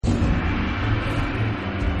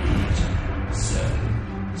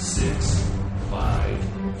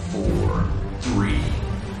4, 3,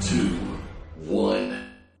 2, 1.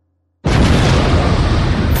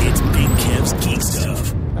 It's Big Kev's Geek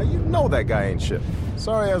Stuff. Now you know that guy ain't shit.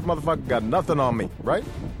 Sorry ass motherfucker got nothing on me, right?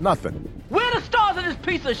 Nothing. Where are the stars of this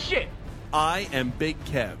piece of shit? I am Big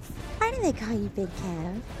Kev. Why do they call you Big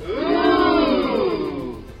Kev?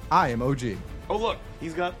 I am OG. Oh look,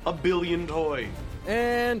 he's got a billion toys.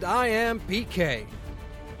 And I am PK.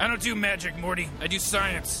 I don't do magic, Morty. I do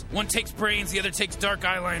science. One takes brains, the other takes dark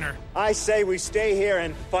eyeliner. I say we stay here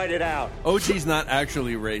and fight it out. OG's not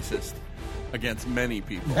actually racist against many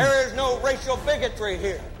people. There is no racial bigotry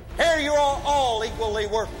here. Here you are all equally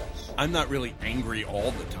worthless. I'm not really angry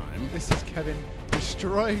all the time. This is Kevin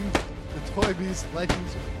destroying the Toy Biz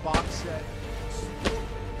Legends box set.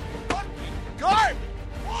 Fucking God!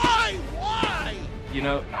 Why? You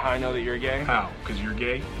know how I know that you're gay? How? Because you're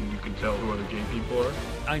gay and you can tell who other gay people are?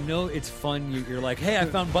 I know it's fun. You're like, hey, I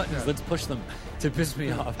found buttons. Let's push them to piss me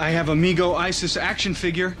off. I have Amigo Isis action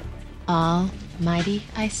figure. Almighty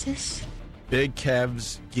Isis? Big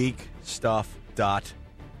Kev's Geek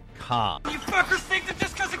Stuff.com. You fuckers think that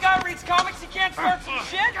just because a guy reads comics he can't start some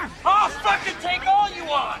shit? I'll fucking take all you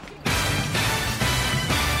want!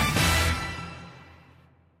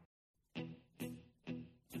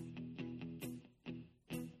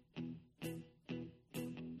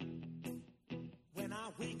 When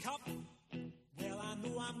I wake up, well, I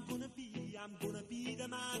know I'm gonna be the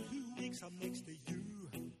man who wakes up next to you.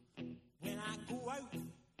 When I go out,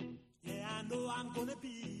 yeah, I know I'm gonna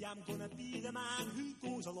be the man who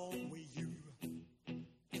goes along with you.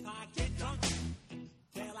 If I get drunk,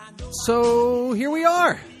 well, I know. So here we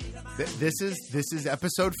are. This is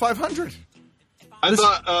episode 500. I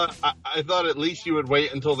thought at least you would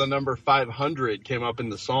wait until the number 500 came up in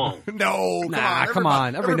the song. No, come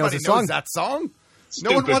on. Everybody knows the song. Knows that song. Stupid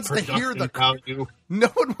No one wants to hear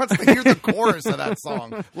the chorus of that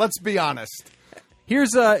song. Let's be honest.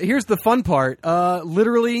 Here's the fun part.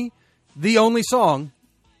 Literally, the only song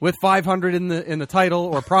with 500 in the title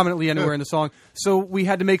or prominently anywhere in the song. So we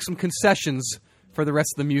had to make some concessions for the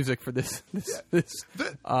rest of the music for this Gala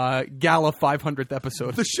 500th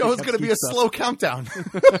episode. The show is going to be a slow countdown.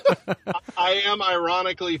 I am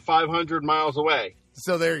ironically 500 miles away.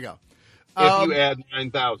 So there you go.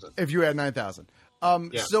 If you add 9,000.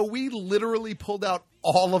 So we literally pulled out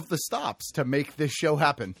all of the stops to make this show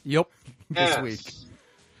happen. Yep. This week.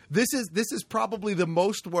 This is probably the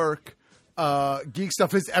most work Geek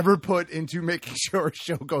Stuff has ever put into making sure a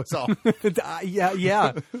show goes off.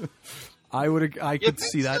 Yeah. I could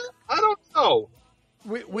see that. I don't know.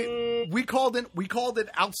 We called in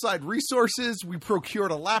outside resources. We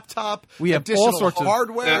procured a laptop. We have all sorts of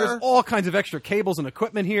hardware. There's all kinds of extra cables and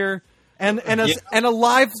equipment here, and a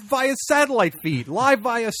live via satellite feed, live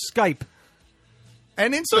via Skype,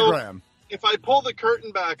 and Instagram. So if I pull the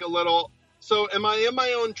curtain back a little, so am I in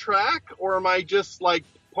my own track or am I just like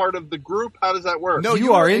part of the group? How does that work? No,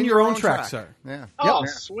 you are in your own track, sir. Yeah. Oh,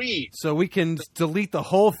 sweet. So we can delete the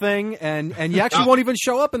whole thing, and you actually won't even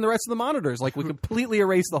show up in the rest of the monitors. Like, we completely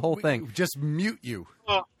erase the whole thing. Just mute you.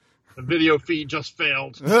 Oh, the video feed just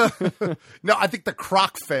failed. No, I think the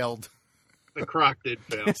croc failed. The croc did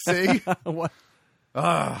fail. See? What?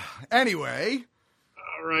 Anyway.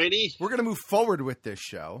 Alrighty. We're going to move forward with this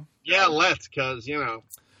show. Yeah, let's, because,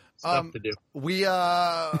 stuff to do. We,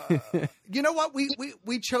 you know what?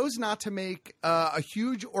 We chose not to make a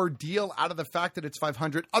huge ordeal out of the fact that it's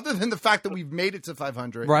 500, other than the fact that we've made it to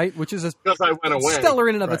 500. Right, which is because I went away. Stellar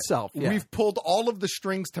in and of itself. Yeah. We've pulled all of the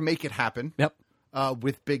strings to make it happen. Yep.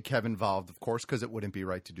 With Big Kev involved, of course, because it wouldn't be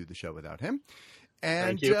right to do the show without him.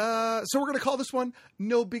 And so we're going to call this one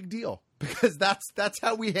No Big Deal, because that's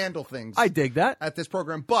how we handle things. I dig that. At this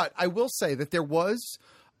program. But I will say that there was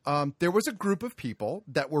a group of people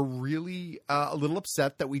that were really a little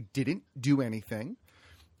upset that we didn't do anything.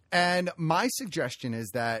 And my suggestion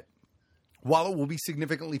is that while it will be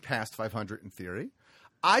significantly past 500 in theory,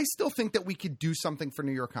 I still think that we could do something for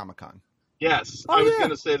New York Comic Con. Yes, I was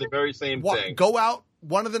going to say the very same thing. Go out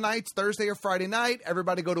one of the nights, Thursday or Friday night.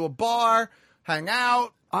 Everybody go to a bar, hang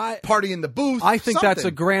out, party in the booth. I think that's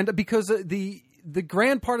a grand, because the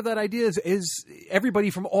grand part of that idea is everybody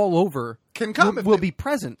from all over can come will be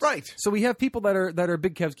present. Right. So we have people that are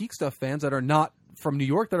Big Kev's Geek Stuff fans that are not from New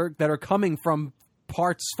York, that are coming from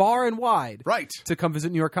parts far and wide, right, to come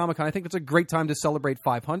visit New York Comic Con. I think it's a great time to celebrate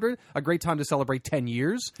 500, a great time to celebrate 10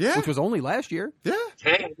 years, which was only last year. Yeah.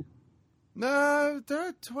 10. No,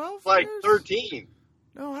 12. Like years? 13.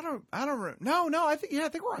 No, I don't. No. I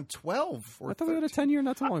think we're on 12. I thought we had a 10-year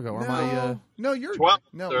not too long ago. Or no, you're 12.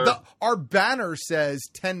 Our banner says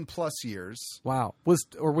 10 plus years. Wow. Was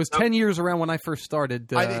 10 years around when I first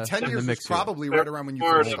started? I think 10 years was probably right around when you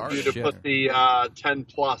first started. You to put the 10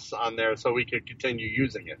 plus on there so we could continue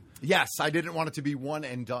using it. Yes, I didn't want it to be one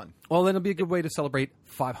and done. Well, then it'll be a good way to celebrate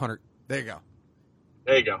 500. There you go.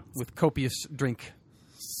 There you go. With copious drink.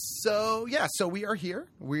 So we are here.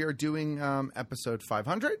 We are doing episode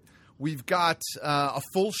 500. We've got a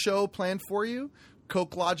full show planned for you.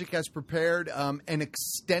 Coke Logic has prepared an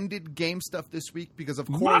extended game stuff this week because, of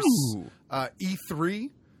course,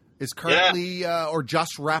 E3 is currently or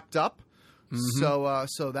just wrapped up. Mm-hmm.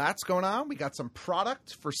 So that's going on. We got some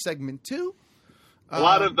product for segment 2. A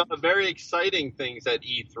lot of very exciting things at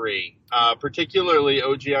E3. Particularly,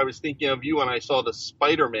 OG, I was thinking of you when I saw the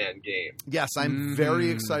Spider-Man game. Yes, I'm very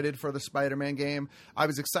excited for the Spider-Man game. I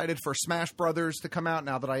was excited for Smash Brothers to come out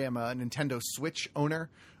now that I am a Nintendo Switch owner.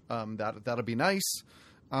 That'll be nice.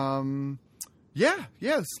 I'm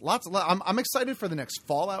excited for the next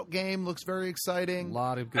Fallout game. Looks very exciting. A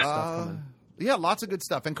lot of good stuff coming. Yeah, lots of good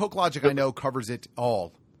stuff. And Coke Logic, I know, covers it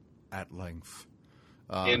all at length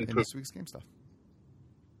in this week's game stuff.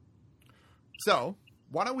 So,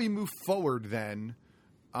 why don't we move forward then?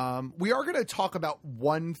 We are going to talk about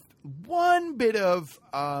one bit of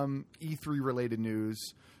E3-related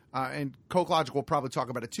news, and Coke Logic will probably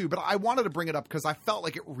talk about it too, but I wanted to bring it up because I felt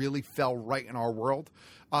like it really fell right in our world.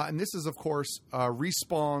 And this is, of course,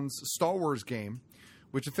 Respawn's Star Wars game,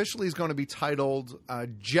 which officially is going to be titled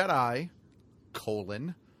Jedi,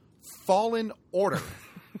 Fallen Order.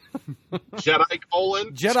 Jedi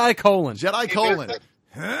colon.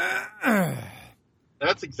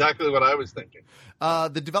 That's exactly what I was thinking.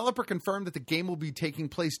 The developer confirmed that the game will be taking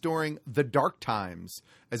place during the Dark Times,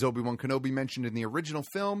 as Obi-Wan Kenobi mentioned in the original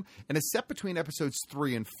film, and is set between episodes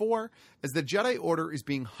 3 and 4, as the Jedi Order is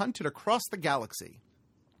being hunted across the galaxy.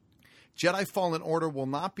 Jedi Fallen Order will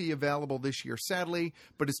not be available this year, sadly,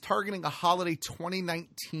 but is targeting a holiday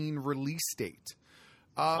 2019 release date.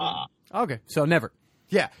 Okay, so never.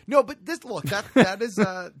 Yeah, no, but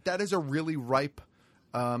that is a really ripe,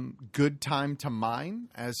 good time to mine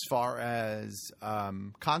as far as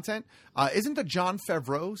content. Isn't the Jon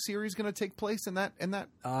Favreau series going to take place in that?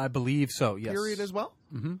 I believe so. Yes. Period as well.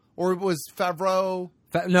 Mm-hmm. Or was Favreau?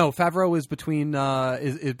 No, Favreau is between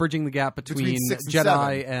is bridging the gap between 6 and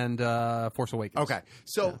Jedi 7. and Force Awakens. Okay,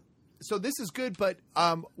 so this is good, but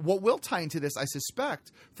what will tie into this, I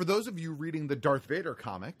suspect, for those of you reading the Darth Vader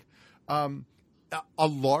comic, a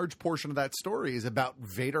large portion of that story is about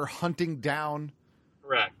Vader hunting down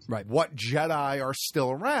what Jedi are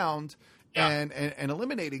still around and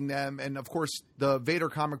eliminating them. And, of course, the Vader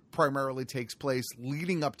comic primarily takes place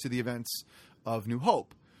leading up to the events of New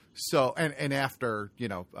Hope. So and after,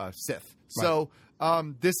 Sith. Right. So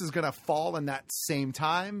this is going to fall in that same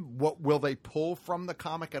time. What will they pull from the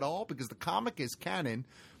comic at all? Because the comic is canon.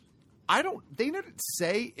 They didn't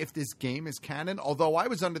say if this game is canon, although I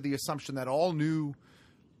was under the assumption that all new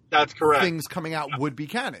That's correct. things coming out would be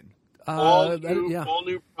canon. All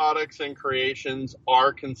new products and creations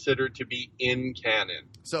are considered to be in canon.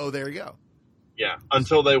 So there you go. Yeah,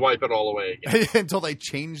 until they wipe it all away again. Until they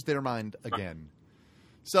change their mind again.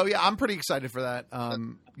 So, yeah, I'm pretty excited for that.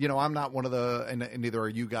 I'm not one of the, and neither are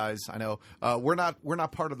you guys, I know. We're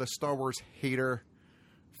not part of the Star Wars hater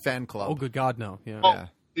fan club. Oh, good God, no. Yeah. Oh,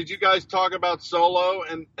 did you guys talk about Solo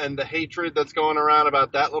and the hatred that's going around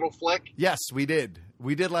about that little flick? Yes, we did.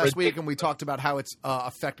 We did last week, and we talked about how it's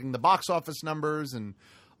affecting the box office numbers and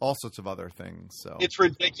all sorts of other things. So it's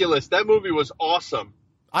ridiculous. That movie was awesome.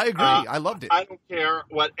 I agree. I loved it. I don't care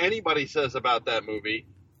what anybody says about that movie.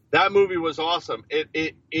 That movie was awesome.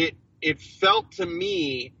 It felt to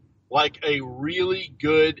me like a really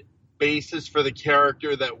good basis for the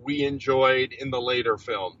character that we enjoyed in the later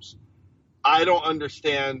films. I don't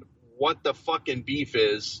understand what the fucking beef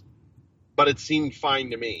is, but it seemed fine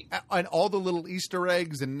to me. And all the little Easter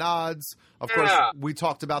eggs and nods. Of course, we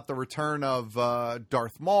talked about the return of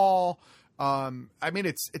Darth Maul. I mean,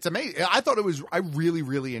 it's amazing. I really,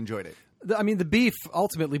 really enjoyed it. The beef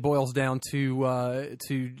ultimately boils down to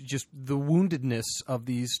just the woundedness of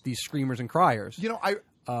these screamers and criers. And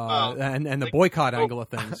the boycott angle of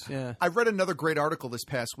things. Yeah, I read another great article this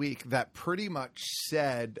past week that pretty much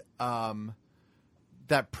said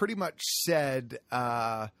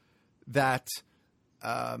that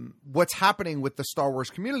what's happening with the Star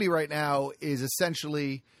Wars community right now is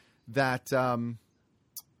essentially that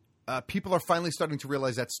people are finally starting to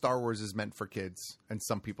realize that Star Wars is meant for kids, and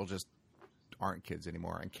some people just aren't kids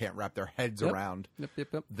anymore and can't wrap their heads around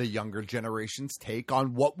the younger generation's take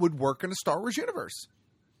on what would work in a Star Wars universe.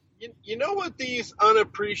 You know what these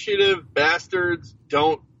unappreciative bastards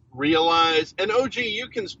don't realize? And OG, you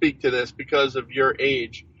can speak to this because of your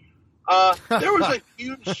age. There was a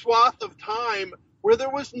huge swath of time where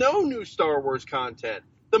there was no new Star Wars content.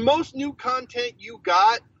 The most new content you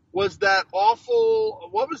got was that awful,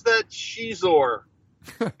 what was that, Shizor?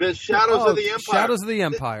 The Shadows of the Empire. Shadows of the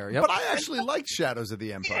Empire, yep. But I actually liked Shadows of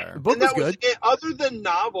the Empire. The book was good. Other than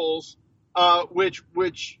novels, which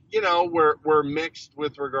were mixed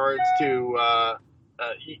with regards to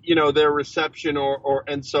their reception or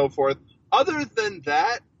and so forth. Other than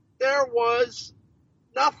that, there was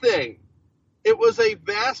nothing. It was a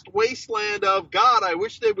vast wasteland of, God, I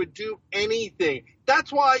wish they would do anything.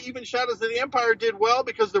 That's why even Shadows of the Empire did well,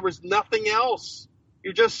 because there was nothing else.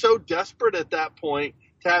 You're just so desperate at that point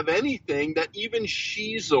to have anything that even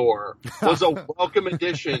Shizor was a welcome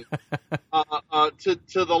addition to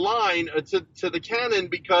the line, to the canon,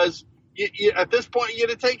 because you, at this point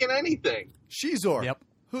you'd have taken anything. Shizor. Yep.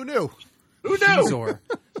 Who knew? Who knew? Shizor.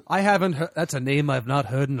 I haven't heard. That's a name I've not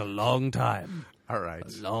heard in a long time. All right.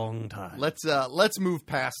 A long time. Let's move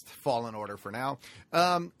past Fallen Order for now.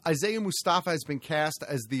 Isaiah Mustafa has been cast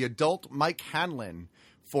as the adult Mike Hanlon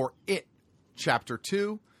for It Chapter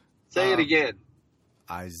 2. Say it again.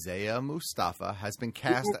 Isaiah Mustafa has been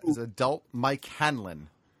cast as adult Mike Hanlon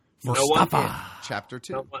for Mustafa. It Chapter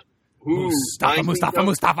 2. Mustafa.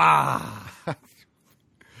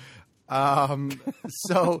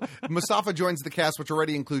 So Mustafa joins the cast, which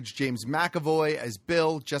already includes James McAvoy as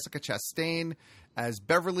Bill, Jessica Chastain as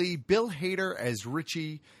Beverly, Bill Hader as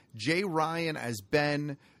Richie, Jay Ryan as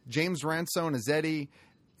Ben, James Ransone as Eddie,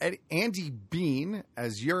 Andy Bean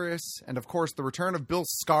as Eurus, and of course the return of Bill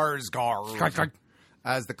Skarsgård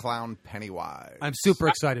as the clown Pennywise. I'm super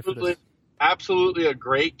excited for this. Absolutely a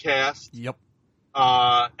great cast. Yep.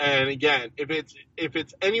 And again, if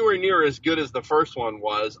it's anywhere near as good as the first one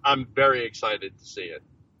was, I'm very excited to see it.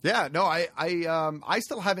 Yeah, no, I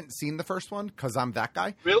still haven't seen the first one because I'm that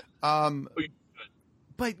guy. Really?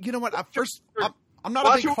 But you know what? I'm not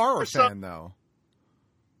a big horror fan though.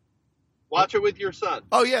 Watch it with your son.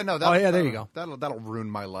 Oh yeah, no. There you go. That'll ruin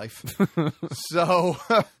my life. So.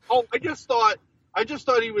 I just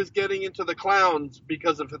thought he was getting into the clowns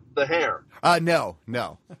because of the hair. No.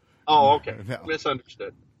 Oh, okay. No.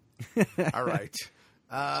 Misunderstood. All right.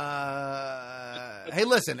 Hey,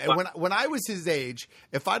 listen. When I was his age,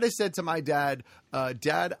 if I'd have said to my dad,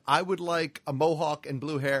 "Dad, I would like a mohawk and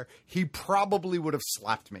blue hair," he probably would have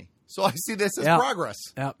slapped me. So I see this as progress.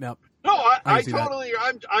 Yep. No,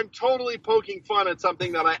 I'm totally poking fun at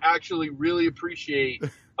something that I actually really appreciate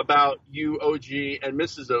about you, OG, and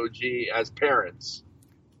Mrs. OG as parents.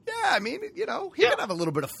 Yeah, I mean, he can have a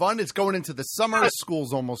little bit of fun. It's going into the summer.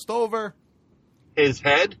 School's almost over. His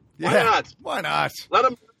head? Why not? Why not? Let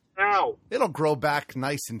him now. It'll grow back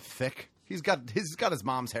nice and thick. He's got his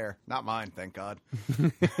mom's hair, not mine, thank God.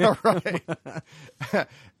 All right.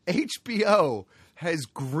 HBO has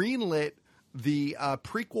greenlit the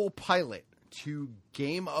prequel pilot to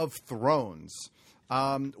Game of Thrones.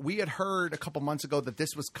 We had heard a couple months ago that this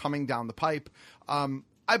was coming down the pipe.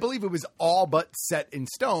 I believe it was all but set in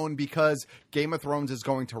stone because Game of Thrones is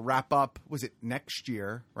going to wrap up, was it next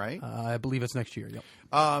year, right? I believe it's next year, yep.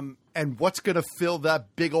 And what's going to fill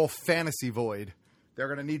that big old fantasy void? They're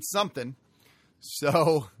going to need something.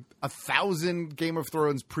 So 1,000 Game of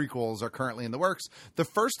Thrones prequels are currently in the works. The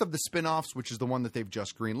first of the spin-offs, which is the one that they've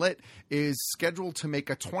just greenlit, is scheduled to make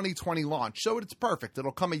a 2020 launch. So it's perfect.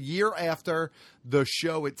 It'll come a year after the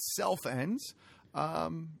show itself ends.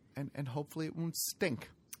 And hopefully it won't stink.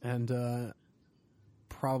 And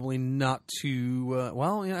probably not too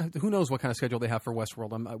who knows what kind of schedule they have for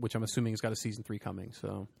Westworld, which I'm assuming has got a season 3 coming.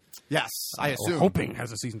 So yes, I assume. Hoping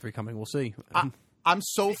has a season 3 coming. We'll see. I'm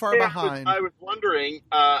so far behind. I was wondering.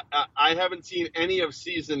 I haven't seen any of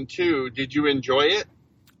season 2. Did you enjoy it?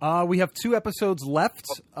 We have 2 episodes left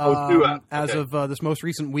as of this most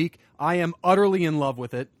recent week. I am utterly in love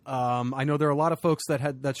with it. I know there are a lot of folks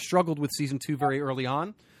that struggled with season 2 very early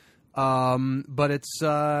on. But it's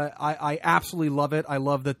I absolutely love it. I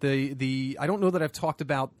love that the I don't know that I've talked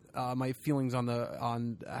about my feelings on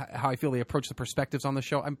how I feel they approach the perspectives on the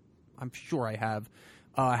show. I'm sure I have.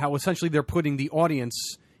 How essentially they're putting the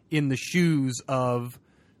audience in the shoes of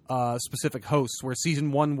specific hosts, where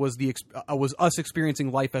season 1 was was us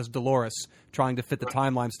experiencing life as Dolores, trying to fit the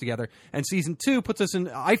timelines together, and season 2 puts us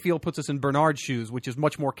in Bernard's shoes, which is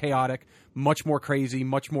much more chaotic, much more crazy,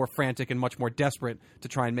 much more frantic, and much more desperate to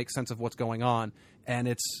try and make sense of what's going on. And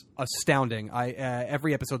it's astounding.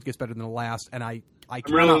 Every episode gets better than the last, and I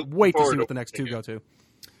cannot wait to see what the next 2 go to.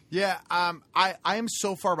 Yeah, I am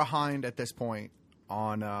so far behind at this point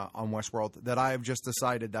on Westworld that I have just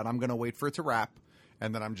decided that I'm going to wait for it to wrap,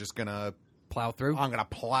 and then I'm just going to plow through. I'm going to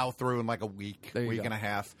plow through in like a week There you go. and a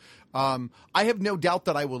half. I have no doubt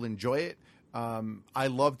that I will enjoy it. I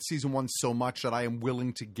loved season 1 so much that I am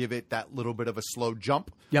willing to give it that little bit of a slow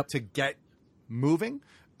jump to get moving.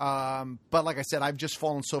 But like I said, I've just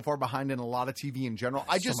fallen so far behind in a lot of TV in general.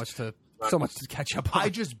 So much to catch up on. I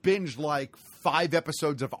just binged like 5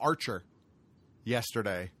 episodes of Archer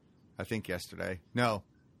yesterday. I think yesterday. No.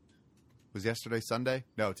 Was yesterday Sunday?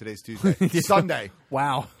 No, today's Tuesday. Sunday.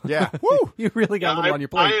 Wow. Yeah. Woo! You really got a little on your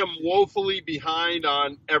plate. I am woefully behind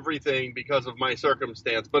on everything because of my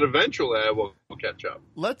circumstance, but eventually I will catch up.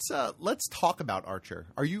 Let's talk about Archer.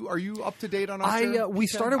 Are you up to date on Archer? We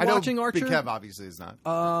started I know watching Archer. Big Kev obviously is not.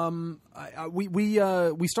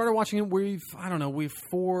 We started watching it. We're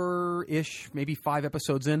 4-ish, maybe 5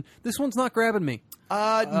 episodes in. This one's not grabbing me.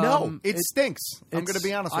 No, it stinks. I'm going to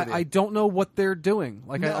be honest with you. I don't know what they're doing.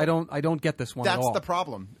 Like I don't get this one at all. That's the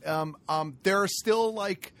problem. There are still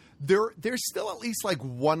there's still at least like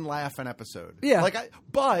one laugh an episode. Yeah.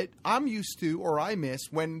 But I'm used to, or I miss,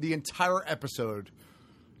 when the entire episode,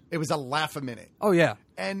 it was a laugh a minute. Oh yeah.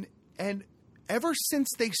 And ever since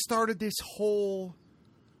they started this whole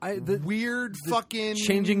weird fucking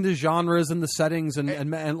changing the genres and the settings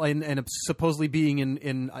and supposedly being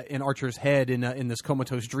in Archer's head in this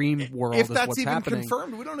comatose dream world. If is that's what's even happening.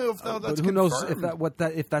 confirmed, we don't know if that's who knows confirmed.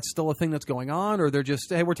 if that's still a thing that's going on, or they're just,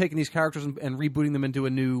 hey, we're taking these characters and rebooting them into a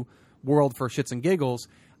new world for shits and giggles.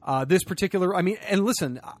 This particular, and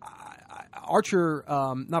listen. Archer,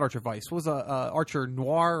 not Archer Vice. What was Archer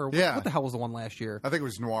Noir? Or what the hell was the one last year? I think it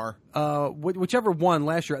was Noir. Whichever one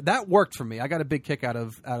last year, that worked for me. I got a big kick out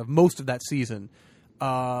of most of that season.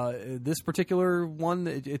 This particular one,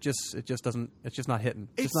 it just doesn't. It's just not hitting.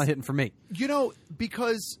 It's just not hitting for me.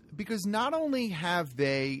 Because not only have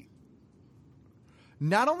they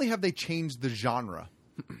changed the genre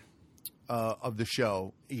of the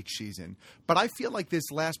show each season, but I feel like this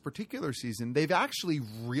last particular season they've actually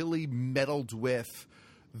really meddled with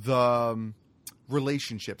the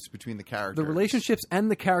relationships between the characters. The relationships and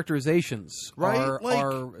the characterizations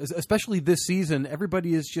are especially this season.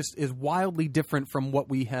 Everybody is wildly different from what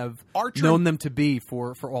we have known them to be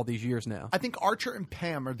for all these years now. I think Archer and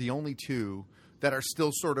Pam are the only two that are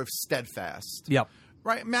still sort of steadfast. Yep.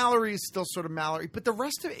 Right, Mallory is still sort of Mallory, but the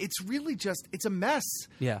rest of it, it's really it's a mess.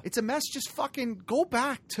 Yeah, it's a mess. Just fucking go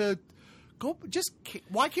back to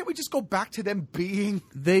why can't we just go back to them being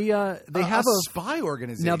they have a spy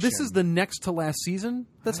organization? Now this is the next to last season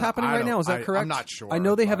that's happening right now. Is that correct? I'm not sure. I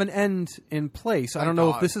know they have an end in place. I don't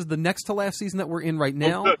know if this is the next to last season that we're in right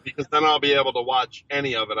now. Good, because then I'll be able to watch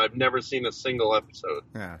any of it. I've never seen a single episode.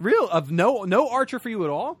 Yeah. Real of no Archer for you at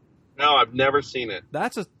all. No, I've never seen it.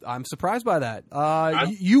 I'm surprised by that.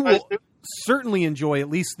 You will certainly enjoy at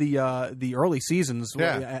least the early seasons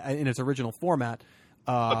in its original format.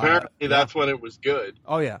 Apparently, that's when it was good.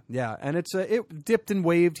 Oh yeah, and it dipped and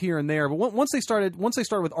waved here and there. But once they started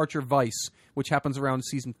with Archer Vice, which happens around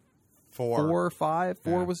season 4 or 5.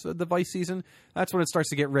 4 was the Vice season. That's when it starts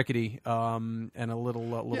to get rickety and a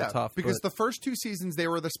little tough. Because the first 2 seasons they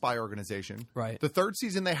were the spy organization. Right. The third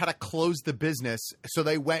season they had to close the business, so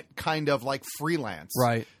they went kind of like freelance.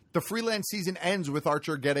 Right. The freelance season ends with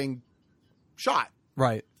Archer getting shot.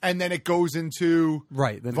 Right. And then it goes into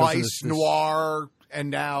then Vice, Noir, and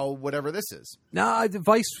now whatever this is. No,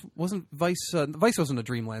 Vice wasn't Vice wasn't a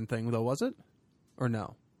Dreamland thing though, was it? Or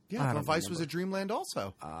no? Yeah, Vice was a Dreamland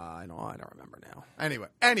also. I don't remember now.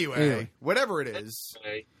 Anyway, whatever it is.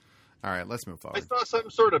 Okay. All right, let's move forward. I saw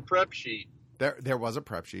some sort of prep sheet. There was a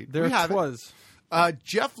prep sheet. There was.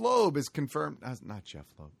 Jeff Loeb is confirmed. Not Jeff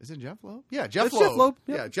Loeb. Is it Jeff Loeb? Yeah, Jeff Loeb. Jeff Loeb.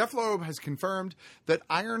 Yep. Yeah, Jeff Loeb has confirmed that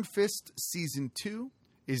Iron Fist Season 2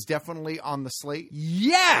 is definitely on the slate.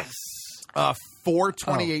 Yes! For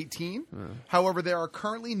 2018. Oh. However, there are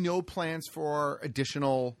currently no plans for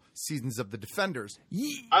additional seasons of The Defenders.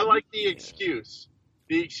 I like the excuse.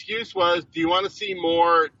 The excuse was, do you want to see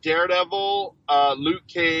more Daredevil, Luke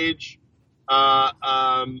Cage,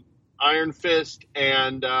 Iron Fist,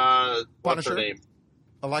 and what's her name?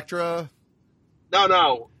 Elektra?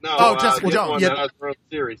 No. Oh, Jessica Jones. That has her own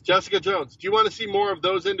series. Jessica Jones. Do you want to see more of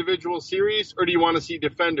those individual series, or do you want to see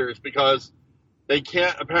Defenders? Because they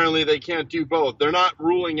can't do both. They're not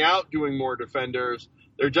ruling out doing more Defenders.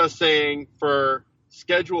 They're just saying for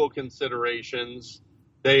schedule considerations,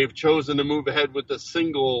 they've chosen to move ahead with the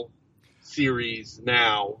single series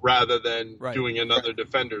now rather than doing another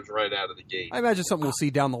Defenders right out of the gate. I imagine something we'll see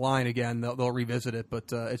down the line again. They'll revisit it,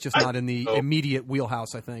 but it's just not in the immediate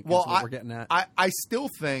wheelhouse, I think, is what we're getting at. I still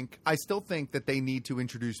think that they need to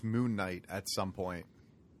introduce Moon Knight at some point.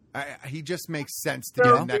 He just makes sense to be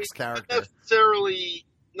the next character.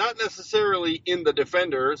 Not necessarily in the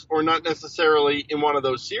Defenders or not necessarily in one of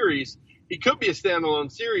those series. He could be a standalone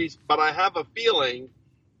series, but I have a feeling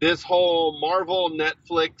this whole Marvel,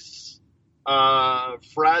 Netflix,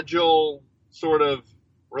 fragile sort of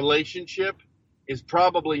relationship is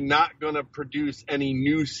probably not going to produce any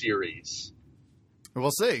new series.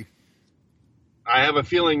 We'll see. I have a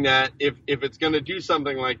feeling that if it's going to do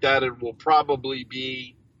something like that, it will probably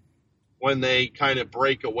be when they kind of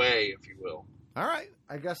break away, if you will. All right.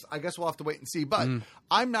 I guess we'll have to wait and see. But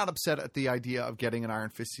I'm not upset at the idea of getting an Iron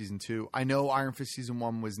Fist Season 2. I know Iron Fist Season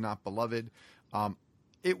 1 was not beloved.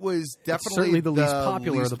 It was definitely certainly the least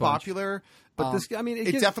popular of the bunch. popular. But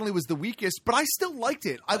it definitely was the weakest, but I still liked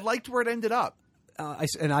it. I liked where it ended up.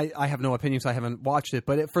 I have no opinions. I haven't watched it,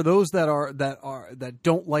 but for those that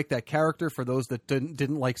don't like that character, for those that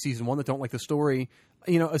didn't like Season 1, that don't like the story,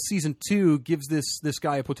 a Season 2 gives this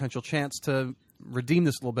guy a potential chance to redeem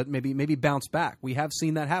this a little bit, maybe bounce back. We have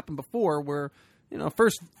seen that happen before, where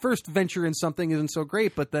first venture in something isn't so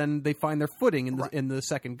great, but then they find their footing in the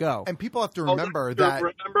second go. And people have to remember that.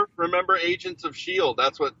 Remember Agents of S.H.I.E.L.D.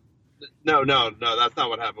 That's what. No, that's not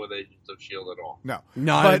what happened with Agents of S.H.I.E.L.D. at all. No,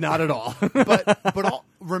 not at all. but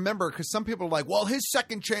remember, because some people are like, well, his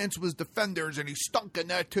second chance was Defenders, and he stunk in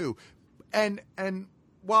that too. And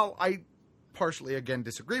while I partially again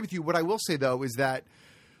disagree with you, what I will say though is that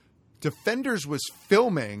Defenders was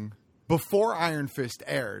filming before Iron Fist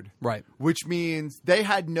aired, right? Which means they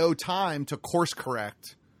had no time to course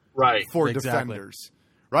correct, right? For exactly. Defenders,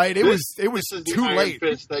 right? It was too late. Iron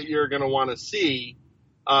Fist that you're going to want to see,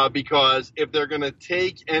 because if they're going to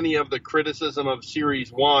take any of the criticism of Series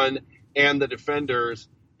 1 and the Defenders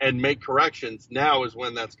and make corrections, now is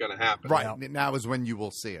when that's going to happen. Right, now is when you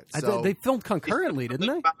will see it. So they filmed concurrently, didn't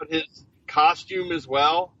they? About his costume as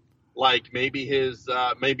well. Like maybe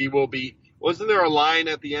wasn't there a line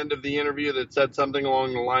at the end of the interview that said something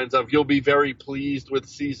along the lines of, you'll be very pleased with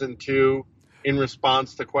Season 2 in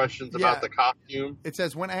response to questions about the costume? It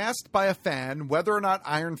says, when asked by a fan whether or not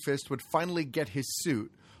Iron Fist would finally get his suit,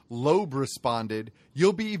 Loeb responded,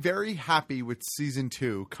 you'll be very happy with Season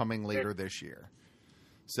 2 coming later this year.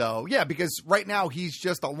 So, yeah, because right now he's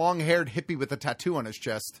just a long-haired hippie with a tattoo on his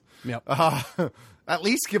chest. Yep. At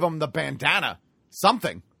least give him the bandana.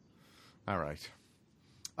 Something. All right.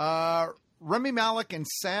 Rami Malek and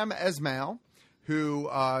Sam Esmail, who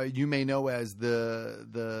you may know as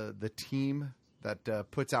the team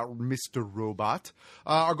that puts out Mr. Robot,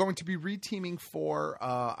 are going to be reteaming for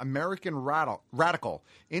American Radical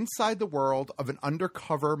inside the world of an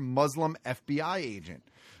undercover Muslim FBI agent.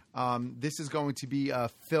 This is going to be a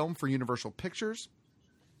film for Universal Pictures.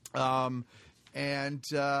 And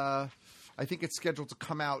I think it's scheduled to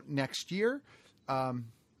come out next year.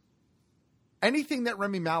 Anything that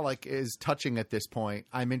Rami Malek is touching at this point,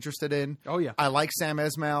 I'm interested in. Oh, yeah. I like Sam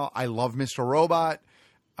Esmail. I love Mr. Robot.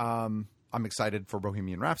 I'm excited for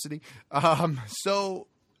Bohemian Rhapsody. So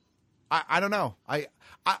I don't know.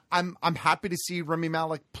 I'm happy to see Rami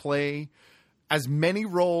Malek play as many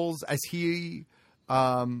roles as he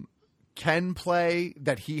can play,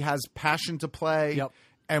 that he has passion to play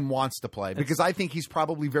and wants to play. Because I think he's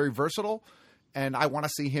probably very versatile. And I want to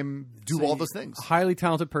see him do all those things. A highly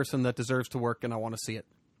talented person that deserves to work, and I want to see it.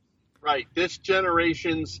 Right. This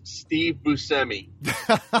generation's Steve Buscemi.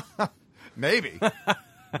 Maybe.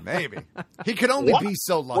 He could only be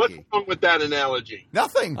so lucky. What's wrong with that analogy?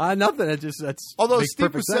 Nothing. Nothing. Although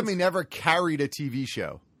Steve Buscemi never carried a TV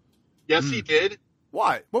show. Yes, he did.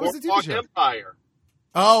 What? What was the TV show? Empire.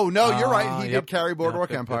 Oh, no, you're right. He did carry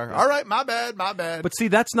Boardwalk Empire. All right, my bad. But see,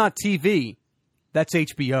 that's not TV. That's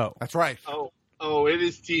HBO. That's right. Oh, it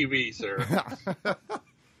is TV, sir.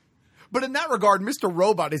 But in that regard, Mr.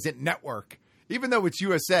 Robot isn't network. Even though it's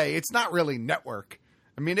USA, it's not really network.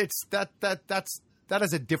 I mean, it's that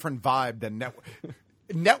has a different vibe than network.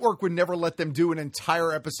 Network would never let them do an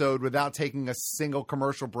entire episode without taking a single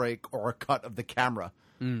commercial break or a cut of the camera.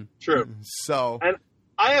 True. So, and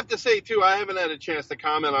I have to say too, I haven't had a chance to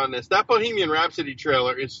comment on this. That Bohemian Rhapsody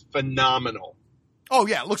trailer is phenomenal. Oh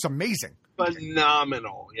yeah, it looks amazing.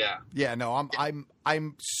 Phenomenal, yeah. Yeah, no,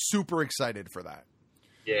 I'm super excited for that.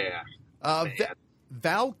 Yeah.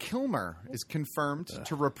 Val Kilmer is confirmed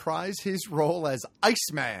to reprise his role as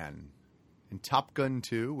Iceman in Top Gun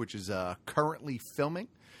 2, which is currently filming.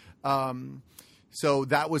 So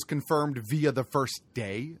that was confirmed via the first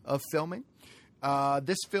day of filming.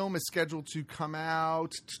 This film is scheduled to come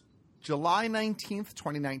out July 19th,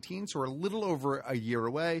 2019, so we're a little over a year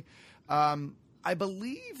away. I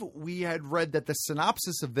believe we had read that the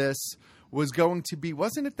synopsis of this was going to be,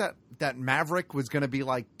 wasn't it that Maverick was going to be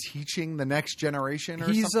like teaching the next generation or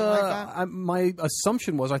something like that? My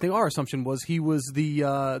assumption was, I think our assumption was, he was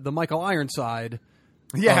the Michael Ironside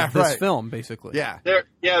of this right. film, basically. Yeah.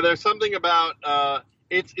 There's something about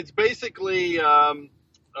it's basically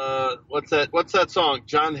what's that song?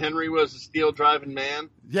 John Henry Was a Steel Driving Man.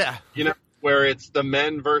 Yeah. You know, where it's the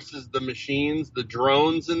men versus the machines, the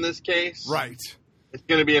drones in this case. Right. It's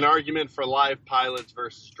going to be an argument for live pilots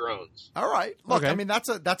versus drones. All right. Look, Okay. I mean, that's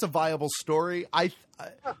a viable story.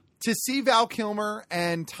 To see Val Kilmer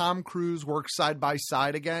and Tom Cruise work side by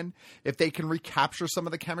side again, if they can recapture some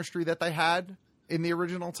of the chemistry that they had in the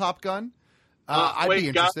original Top Gun, I'd be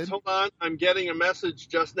interested. Guys, hold on. I'm getting a message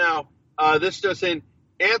just now. This just in.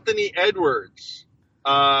 Anthony Edwards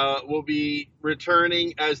will be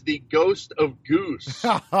returning as the ghost of Goose.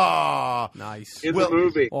 Nice. In the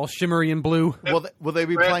movie. All shimmery and blue. Will they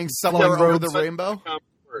be playing Somewhere Over the Rainbow?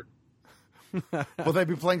 Comfort. Will they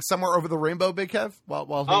be playing Somewhere Over the Rainbow, Big Kev?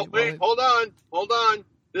 Hold on.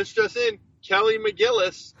 This just in. Kelly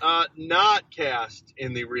McGillis not cast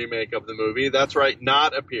in the remake of the movie. That's right,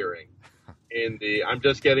 not appearing in the. I'm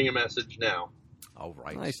just getting a message now. All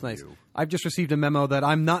right. Nice. I've just received a memo that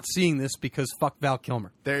I'm not seeing this because fuck Val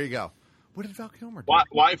Kilmer. There you go. What did Val Kilmer do?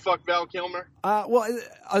 Why fuck Val Kilmer? Well,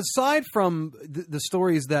 aside from the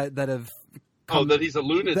stories that have come, that he's a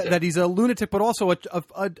lunatic. That he's a lunatic, but also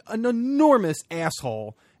an enormous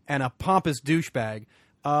asshole and a pompous douchebag.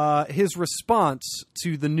 His response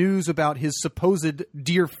to the news about his supposed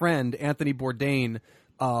dear friend, Anthony Bourdain,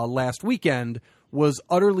 last weekend was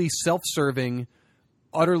utterly self-serving,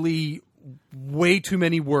 utterly way too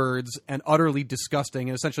many words, and utterly disgusting,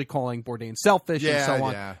 and essentially calling Bourdain selfish and so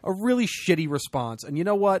on. Yeah. A really shitty response. And you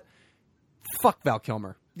know what? Fuck Val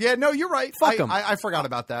Kilmer. Yeah, no, you're right. Fuck him. I forgot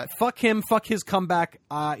about that. Fuck him. Fuck his comeback.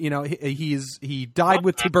 He died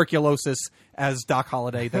with tuberculosis as Doc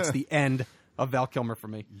Holliday. That's the end of Val Kilmer for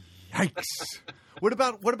me. Yikes. What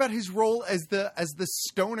about his role as the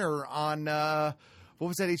stoner on what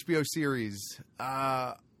was that HBO series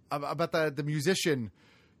about the musician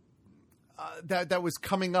that was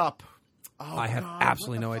coming up? I have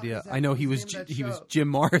absolutely no idea. I know he was Jim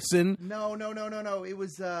Morrison. No. It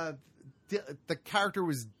was the other character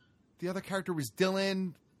was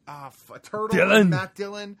Dylan. Turtle. Dylan. Matt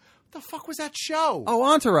Dillon. What the fuck was that show?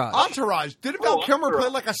 Oh, Entourage. Didn't Val Kilmer play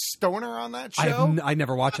like a stoner on that show? I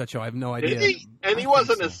never watched that show. I have no idea. Did he? And he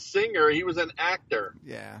wasn't a singer. He was an actor.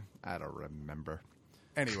 Yeah, I don't remember.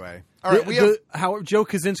 Anyway, all right. Joe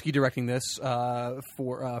Kaczynski directing this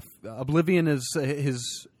for Oblivion is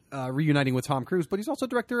his reuniting with Tom Cruise, but he's also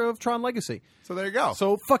director of Tron Legacy. So there you go.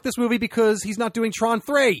 So fuck this movie because he's not doing Tron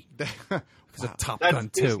 3. Because of Top Gun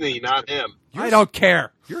 2. That's Disney, not him. I don't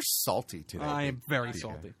care. You're salty today. I am very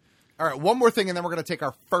salty. All right, one more thing, and then we're going to take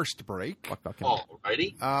our first break.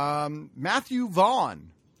 Alrighty. Matthew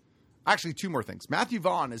Vaughn. Actually, two more things. Matthew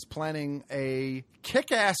Vaughn is planning a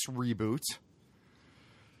Kick-Ass reboot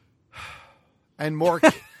and more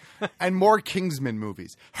Kingsman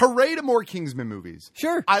movies. Hooray to more Kingsman movies.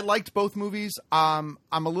 Sure. I liked both movies. I'm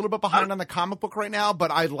a little bit behind on the comic book right now, but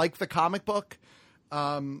I like the comic book.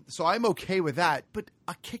 So I'm okay with that. But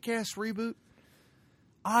a Kick-Ass reboot?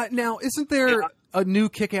 Now, isn't there a new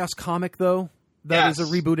Kick-Ass comic, though, that is a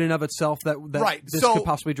reboot in of itself that right. this could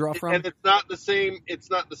possibly draw from? And it's not the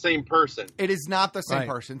same person. It is not the same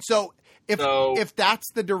person. So if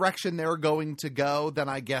that's the direction they're going to go, then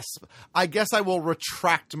I guess I will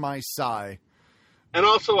retract my sigh. And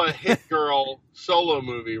also a Hit Girl solo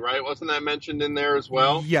movie, right? Wasn't that mentioned in there as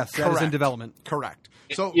well? Yes, that is in development. Correct.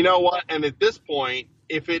 So you know what? And at this point,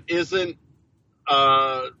 if it isn't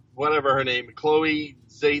whatever her name, Chloe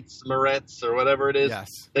Zaitz Moretz or whatever it is,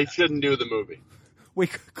 they shouldn't do the movie.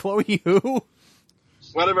 Wait, Chloe who?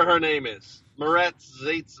 Whatever her name is. Moretz,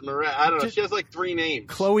 Zaitz, Moretz. I don't know. She has like 3 names.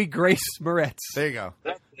 Chloe Grace Moretz. There you go.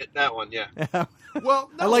 That's it, that one, yeah.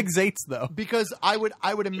 Well, no, I like Zaitz though, because I would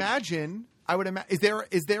imagine. Is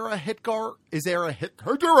there a hit girl? Is there a hit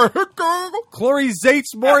girl? Chloe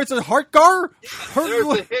Zaitz Moretz and Hartgar?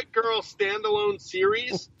 There's a Hit Girl standalone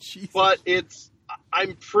series, but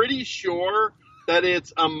I'm pretty sure that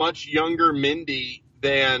it's a much younger Mindy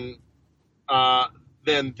than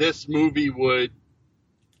this movie would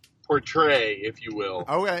portray, if you will.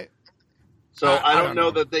 Okay. So I don't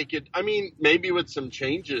know that they could. I mean, maybe with some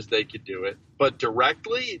changes they could do it, but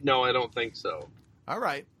directly, no, I don't think so. All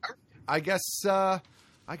right. I guess we'll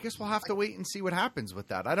have to wait and see what happens with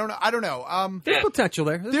that. I don't know. There's potential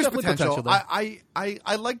there. There's potential. there.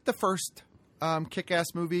 I liked the first Kick-Ass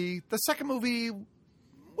movie. The second movie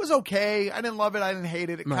was okay. I didn't love it. I didn't hate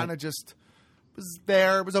it. It kind of just was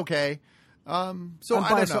there. It was okay. So I'm I don't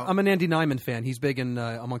biased. know. I'm an Andy Nyman fan. He's big in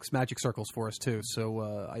amongst Magic circles for us too. So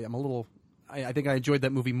I'm a little. I think I enjoyed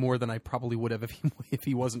that movie more than I probably would have if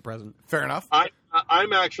he wasn't present. Fair enough.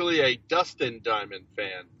 I'm actually a Dustin Diamond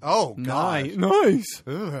fan. Oh, God. Nice.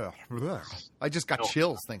 Ugh. I just got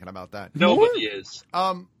chills thinking about that. Nobody is.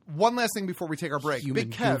 One last thing before we take our break. Human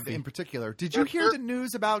Big Kev, goofy. in particular. Did you hear the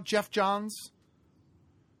news about Jeff Johns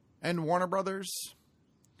and Warner Brothers?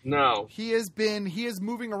 No. He is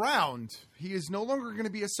moving around. He is no longer going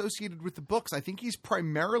to be associated with the books. I think he's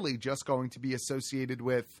primarily just going to be associated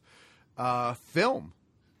with film.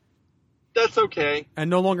 That's okay. And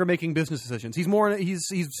no longer making business decisions.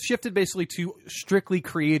 He's shifted basically to strictly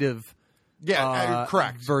creative. Yeah,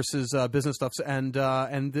 correct. Versus business stuff, and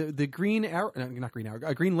the Green Arrow, not Green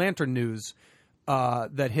Arrow, Green Lantern news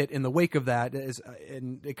that hit in the wake of that is,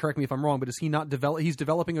 and correct me if I'm wrong, but is he not he's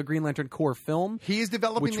developing a Green Lantern Corps film? He is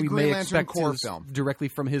developing which the we Green may Lantern expect Corps is film directly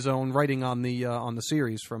from his own writing on the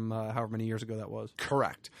series from however many years ago that was.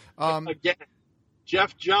 Correct. Again,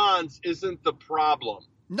 Jeff Johns isn't the problem.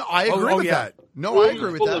 No, I agree with that. No, I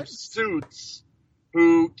agree with full that. of suits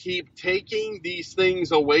who keep taking these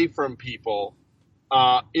things away from people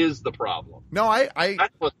is the problem. No,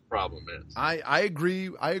 that's what the problem is. I agree.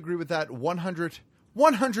 I agree with that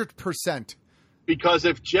 100%. Because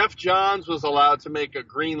if Jeff Johns was allowed to make a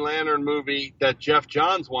Green Lantern movie that Jeff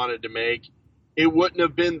Johns wanted to make, it wouldn't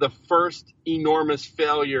have been the first enormous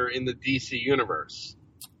failure in the DC universe.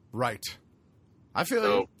 Right. I feel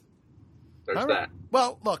so. There's that.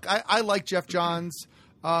 Well, look, I like Jeff Johns.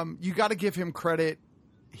 You got to give him credit.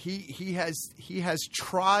 He has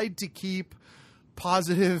tried to keep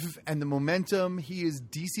positive and the momentum. He is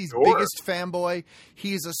DC's biggest fanboy.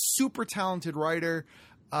 He is a super talented writer.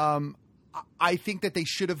 I think that they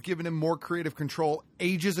should have given him more creative control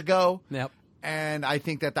ages ago. Yep. And I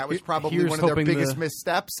think that was probably one of their biggest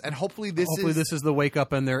missteps. And hopefully this is the wake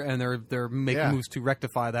up, and they're making moves to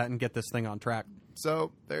rectify that and get this thing on track.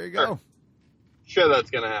 So there you go. Sure,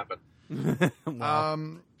 that's going to happen.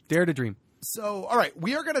 Wow. Dare to dream. So, all right,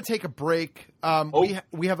 we are going to take a break.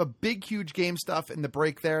 We have a big, huge game stuff in the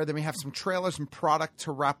break there. Then we have some trailers and product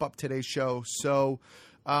to wrap up today's show. So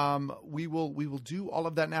we will do all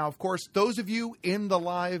of that now. Of course, those of you in the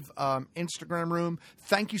live Instagram room,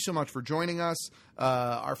 thank you so much for joining us.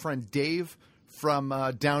 Our friend Dave from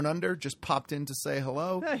Down Under just popped in to say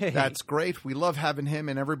hello. Hey. That's great. We love having him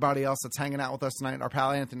and everybody else that's hanging out with us tonight. Our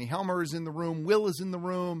pal Anthony Helmer is in the room. Will is in the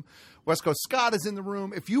room. West Coast Scott is in the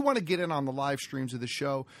room. If you want to get in on the live streams of the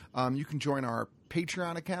show, you can join our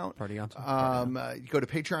Patreon account. You go to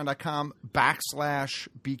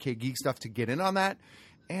patreon.com/BK Geek Stuff to get in on that.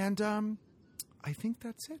 And I think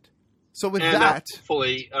that's it. So with that,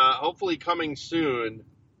 hopefully coming soon,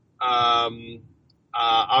 I'll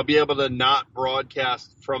be able to not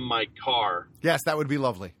broadcast from my car. Yes, that would be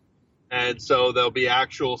lovely. And so there'll be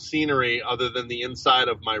actual scenery other than the inside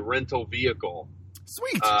of my rental vehicle.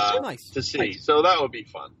 Sweet. Nice. To see. So that would be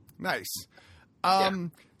fun. Nice.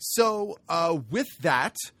 So with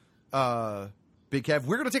that, Big Kev,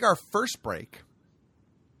 we're going to take our first break.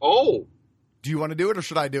 Oh. Do you want to do it or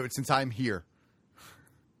should I do it since I'm here?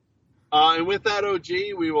 And with that, OG,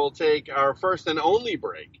 we will take our first and only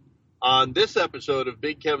break on this episode of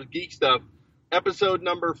Big Kev's Geek Stuff, episode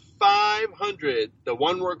number 500, the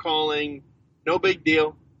one we're calling No Big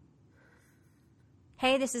Deal.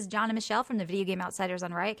 Hey, this is John and Michelle from the Video Game Outsiders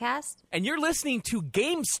on Riotcast. And you're listening to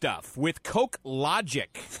Game Stuff with Coke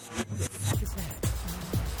Logic.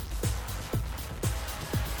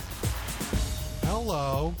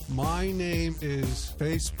 Hello, my name is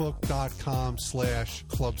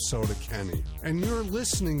Facebook.com/ClubSodaKenny. And you're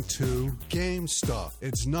listening to Game Stuff.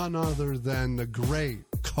 It's none other than the great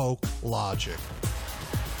Coke Logic.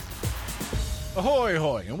 Ahoy,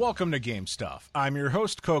 hoy, and welcome to Game Stuff. I'm your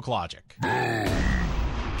host, Coke Logic.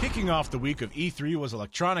 Kicking off the week of E3 was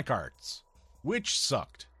Electronic Arts, which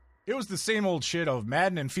sucked. It was the same old shit of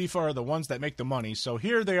Madden and FIFA are the ones that make the money, so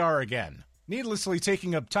here they are again, needlessly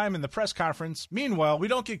taking up time in the press conference. Meanwhile, we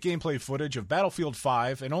don't get gameplay footage of Battlefield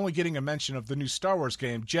 5 and only getting a mention of the new Star Wars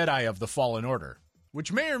game Jedi of the Fallen Order,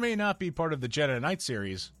 which may or may not be part of the Jedi Knight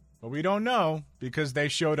series, but we don't know because they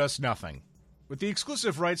showed us nothing. With the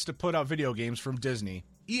exclusive rights to put out video games from Disney,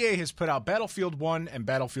 EA has put out Battlefield 1 and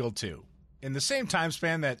Battlefield 2, in the same time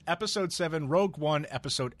span that Episode 7, Rogue One,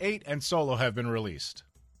 Episode 8, and Solo have been released.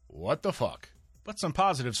 What the fuck? But some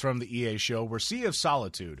positives from the EA show were Sea of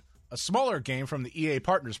Solitude, a smaller game from the EA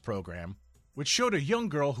Partners program, which showed a young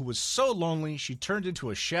girl who was so lonely she turned into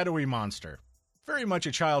a shadowy monster. Very much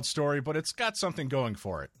a child's story, but it's got something going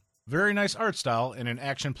for it. Very nice art style and an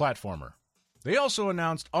action platformer. They also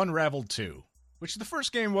announced Unraveled 2, which the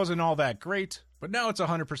first game wasn't all that great, but now it's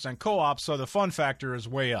 100% co-op, so the fun factor is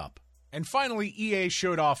way up. And finally, EA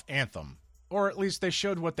showed off Anthem, or at least they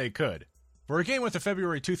showed what they could. For a game with a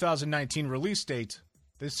February 2019 release date,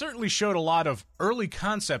 they certainly showed a lot of early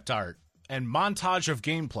concept art and montage of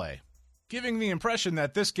gameplay, giving the impression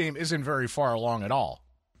that this game isn't very far along at all.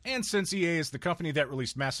 And since EA is the company that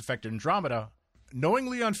released Mass Effect Andromeda,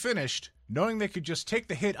 knowingly unfinished, knowing they could just take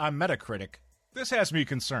the hit on Metacritic, this has me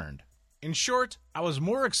concerned. In short, I was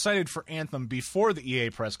more excited for Anthem before the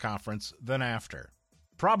EA press conference than after.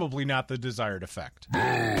 Probably not the desired effect.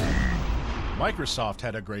 Microsoft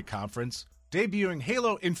had a great conference, debuting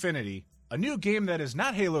Halo Infinity, a new game that is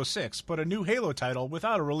not Halo 6, but a new Halo title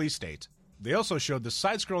without a release date. They also showed the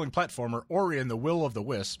side-scrolling platformer Ori and the Will of the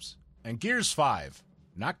Wisps, and Gears 5.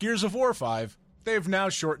 Not Gears of War 5, they've now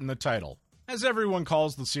shortened the title, as everyone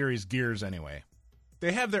calls the series Gears anyway.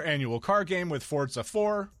 They have their annual car game with Forza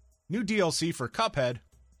 4, new DLC for Cuphead,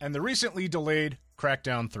 and the recently delayed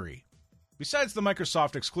Crackdown 3. Besides the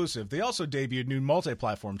Microsoft exclusive, they also debuted new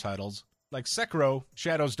multi-platform titles, like Sekiro: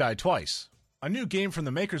 Shadows Die Twice, a new game from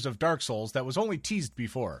the makers of Dark Souls that was only teased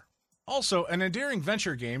before. Also, an endearing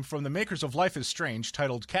venture game from the makers of Life is Strange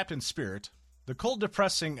titled Captain Spirit, the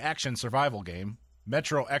cold-depressing action survival game,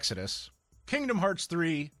 Metro Exodus, Kingdom Hearts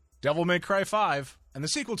 3, Devil May Cry 5, and the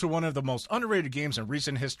sequel to one of the most underrated games in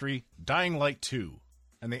recent history, Dying Light 2.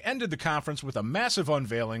 And they ended the conference with a massive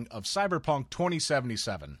unveiling of Cyberpunk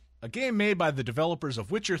 2077, a game made by the developers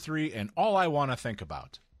of Witcher 3 and All I Want to Think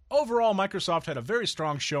About. Overall, Microsoft had a very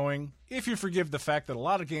strong showing, if you forgive the fact that a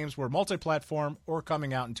lot of games were multi-platform or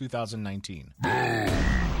coming out in 2019.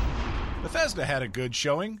 Bethesda had a good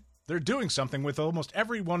showing. They're doing something with almost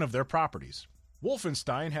every one of their properties.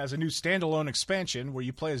 Wolfenstein has a new standalone expansion where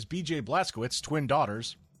you play as BJ Blazkowicz's twin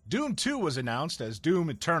daughters. Doom 2 was announced as Doom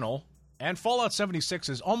Eternal, and Fallout 76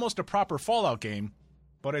 is almost a proper Fallout game,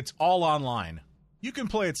 but it's all online. You can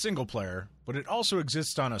play it single player, but it also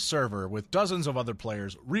exists on a server with dozens of other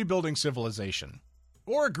players rebuilding civilization,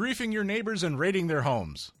 or griefing your neighbors and raiding their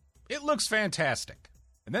homes. It looks fantastic.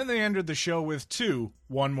 And then they ended the show with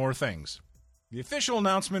one more things. The official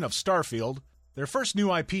announcement of Starfield, their first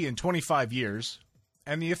new IP in 25 years,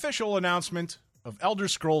 and the official announcement of Elder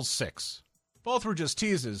Scrolls 6. Both were just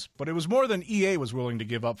teases, but it was more than EA was willing to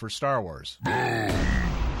give up for Star Wars.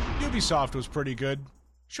 Ubisoft was pretty good,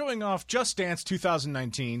 showing off Just Dance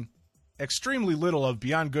 2019, extremely little of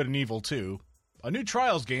Beyond Good and Evil 2, a new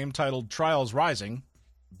Trials game titled Trials Rising,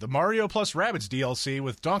 the Mario plus Rabbids DLC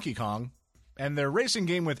with Donkey Kong, and their racing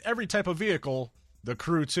game with every type of vehicle, The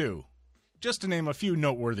Crew 2, just to name a few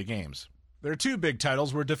noteworthy games. Their two big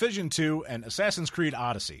titles were Division 2 and Assassin's Creed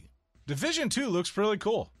Odyssey. Division 2 looks really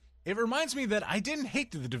cool. It reminds me that I didn't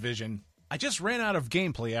hate The Division, I just ran out of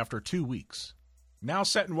gameplay after 2 weeks. Now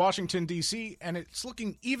set in Washington, D.C., and it's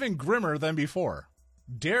looking even grimmer than before.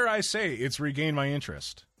 Dare I say it's regained my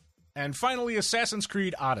interest. And finally, Assassin's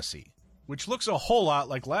Creed Odyssey, which looks a whole lot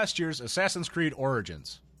like last year's Assassin's Creed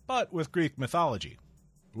Origins, but with Greek mythology.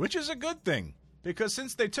 Which is a good thing, because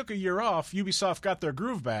since they took a year off, Ubisoft got their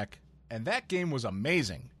groove back, and that game was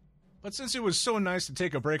amazing. But since it was so nice to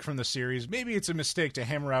take a break from the series, maybe it's a mistake to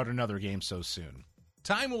hammer out another game so soon.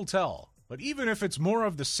 Time will tell. But even if it's more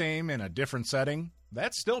of the same in a different setting,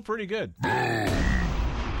 that's still pretty good.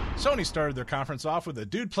 Sony started their conference off with a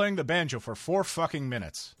dude playing the banjo for 4 fucking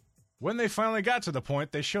minutes. When they finally got to the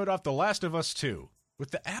point, they showed off The Last of Us 2,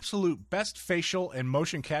 with the absolute best facial and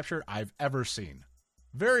motion capture I've ever seen.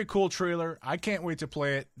 Very cool trailer, I can't wait to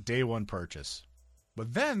play it, day one purchase.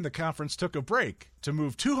 But then the conference took a break to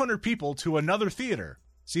move 200 people to another theater.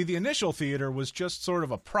 See, the initial theater was just sort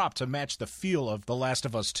of a prop to match the feel of The Last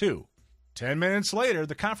of Us 2. 10 minutes later,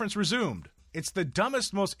 the conference resumed. It's the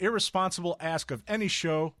dumbest, most irresponsible ask of any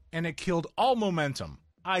show, and it killed all momentum.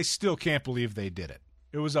 I still can't believe they did it.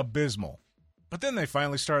 It was abysmal. But then they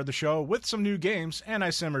finally started the show with some new games, and I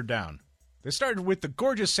simmered down. They started with the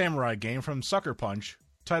gorgeous samurai game from Sucker Punch,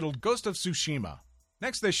 titled Ghost of Tsushima.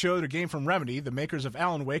 Next they showed a game from Remedy, the makers of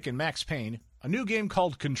Alan Wake and Max Payne, a new game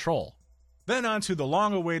called Control. Then on to the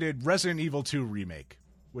long-awaited Resident Evil 2 remake,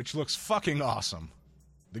 which looks fucking awesome.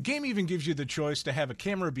 The game even gives you the choice to have a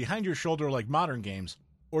camera behind your shoulder like modern games,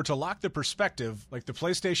 or to lock the perspective like the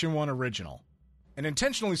PlayStation 1 original. An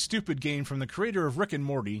intentionally stupid game from the creator of Rick and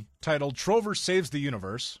Morty, titled Trover Saves the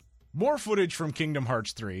Universe, more footage from Kingdom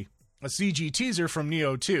Hearts 3, a CG teaser from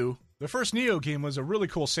Nioh 2. The first Nioh game was a really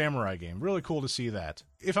cool samurai game, really cool to see that.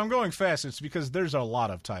 If I'm going fast, it's because there's a lot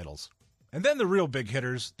of titles. And then the real big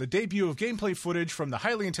hitters, the debut of gameplay footage from the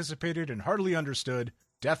highly anticipated and hardly understood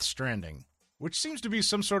Death Stranding, which seems to be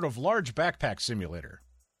some sort of large backpack simulator.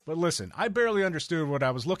 But listen, I barely understood what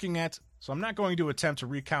I was looking at, so I'm not going to attempt to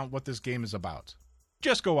recount what this game is about.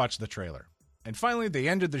 Just go watch the trailer. And finally, they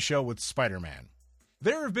ended the show with Spider-Man.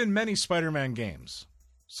 There have been many Spider-Man games.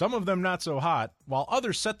 Some of them not so hot, while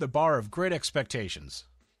others set the bar of great expectations.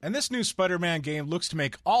 And this new Spider-Man game looks to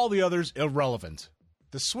make all the others irrelevant.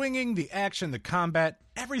 The swinging, the action, the combat,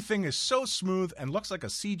 everything is so smooth and looks like a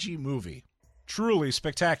CG movie. Truly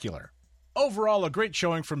spectacular. Overall, a great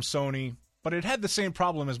showing from Sony, but it had the same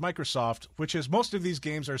problem as Microsoft, which is most of these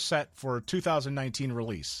games are set for 2019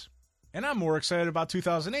 release. And I'm more excited about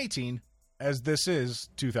 2018, as this is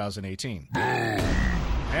 2018.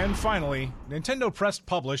 And finally, Nintendo pressed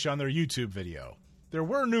publish on their YouTube video. There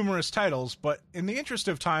were numerous titles, but in the interest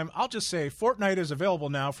of time, I'll just say Fortnite is available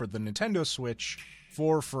now for the Nintendo Switch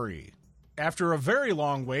for free. After a very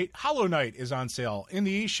long wait, Hollow Knight is on sale in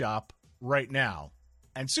the eShop right now.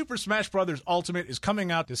 And Super Smash Bros. Ultimate is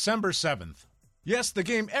coming out December 7th. Yes, the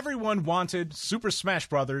game everyone wanted, Super Smash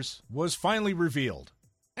Bros., was finally revealed.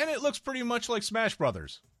 And it looks pretty much like Smash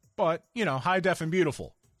Bros., but, high def and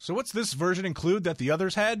beautiful. So what's this version include that the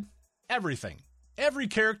others had? Everything. Every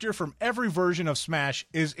character from every version of Smash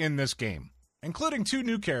is in this game, including 2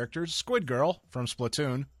 new characters, Squid Girl from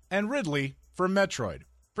Splatoon, and Ridley from Metroid,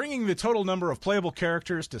 bringing the total number of playable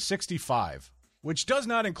characters to 65, which does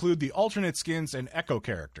not include the alternate skins and Echo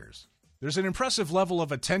characters. There's an impressive level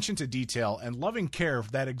of attention to detail and loving care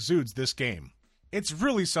that exudes this game. It's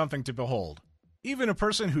really something to behold. Even a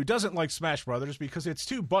person who doesn't like Smash Bros. Because it's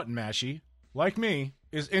too button-mashy, like me,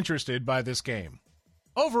 is interested by this game.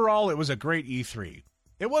 Overall, it was a great E3.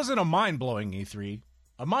 It wasn't a mind-blowing E3.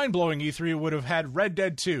 A mind-blowing E3 would have had Red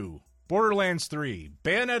Dead 2, Borderlands 3,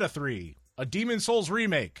 Bayonetta 3, a Demon's Souls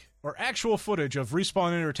remake, or actual footage of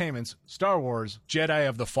Respawn Entertainment's Star Wars Jedi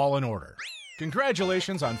of the Fallen Order.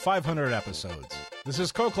 Congratulations on 500 episodes. This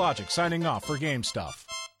is Coke Logic signing off for Game Stuff.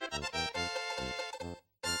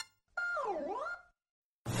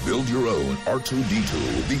 Build your own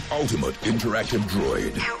R2-D2, the ultimate interactive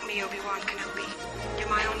droid. Help me, Obi-Wan Kenobi. You're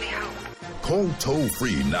my only hope. Call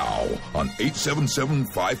toll-free now on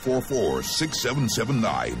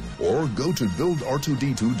 877-544-6779 or go to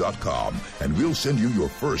buildr2d2.com and we'll send you your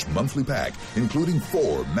first monthly pack, including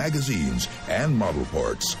 4 magazines and model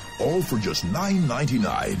parts, all for just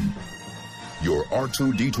 $9.99. Your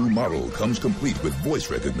R2-D2 model comes complete with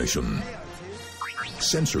voice recognition,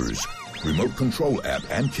 sensors, remote control app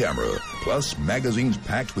and camera, plus magazines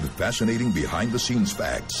packed with fascinating behind-the-scenes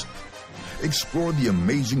facts. Explore the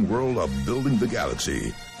amazing world of building the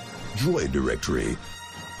galaxy, Droid Directory,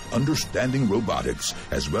 understanding robotics,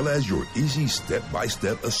 as well as your easy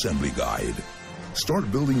step-by-step assembly guide.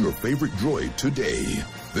 Start building your favorite droid today.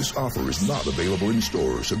 This offer is not available in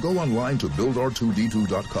stores, so go online to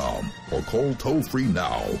buildr2d2.com or call toll-free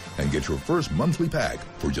now and get your first monthly pack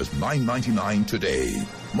for just $9.99 today.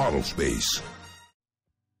 Model Space.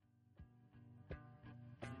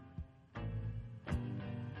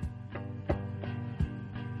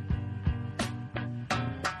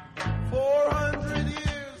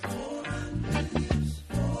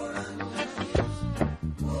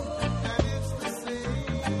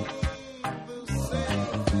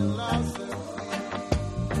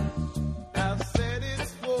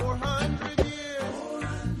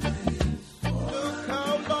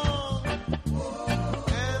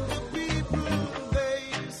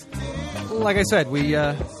 Like I said, we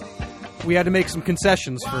had to make some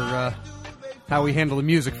concessions for how we handle the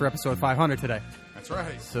music for episode 500 today. That's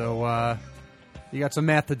right. So you got some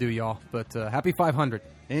math to do, y'all. But happy 500.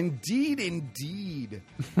 Indeed.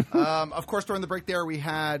 Of course, during the break there, we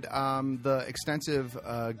had the extensive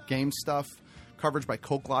game stuff coverage by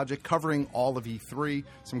Coke Logic, covering all of E3.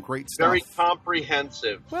 Some great stuff. Very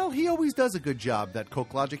comprehensive. Well, he always does a good job, that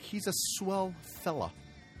Coke Logic. He's a swell fella.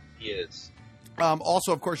 He is.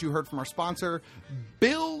 Also, of course, you heard from our sponsor,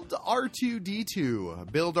 Build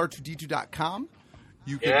R2D2, buildr2d2.com.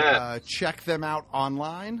 You can check them out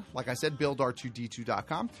online. Like I said,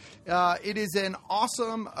 buildr2d2.com. It is an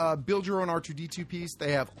awesome build your own R2D2 piece.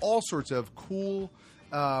 They have all sorts of cool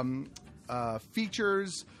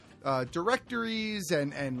features, directories,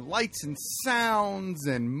 and lights and sounds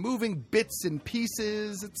and moving bits and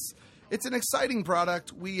pieces. It's an exciting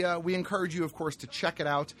product. We encourage you, of course, to check it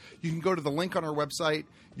out. You can go to the link on our website.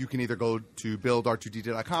 You can either go to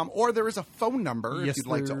buildr2d2.com, or there is a phone number if you'd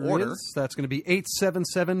like to order. That's going to be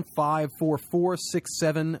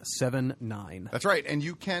 877-544-6779. That's right, and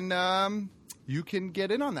you can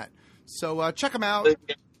get in on that. So check them out.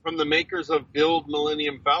 From the makers of Build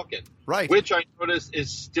Millennium Falcon. Right. Which I noticed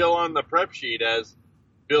is still on the prep sheet as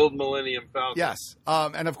Build Millennium Falcon. Yes.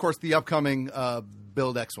 And, of course, the upcoming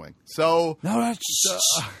build X-Wing. So no,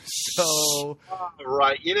 so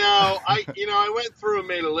right. I went through and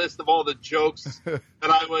made a list of all the jokes that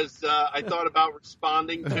I thought about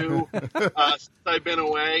responding to since I've been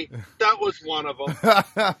away. That was one of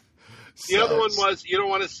them. The other one was, you don't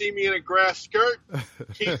want to see me in a grass skirt?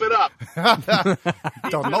 Keep it up.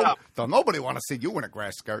 Don't nobody want to see you in a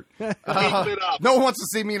grass skirt. Keep it up. No one wants to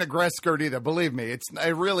see me in a grass skirt either. Believe me, it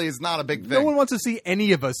really is not a big thing. No one wants to see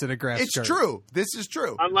any of us in a grass skirt. It's true. This is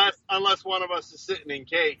true. Unless one of us is sitting in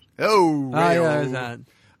cake.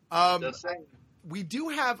 We do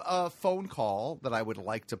have a phone call that I would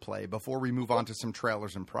like to play before we move on to some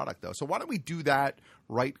trailers and product, though. So why don't we do that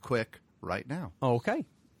right now? Okay.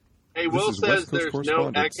 Hey, Will says there's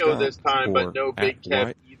no echo this time, but no Big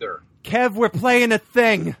Kev either. Kev, we're playing a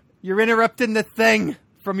thing. You're interrupting the thing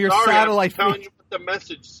from your satellite feed. I'm telling you what the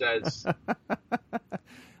message says.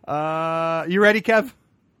 You ready, Kev?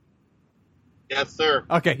 Yes, sir.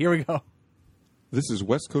 Okay, here we go. This is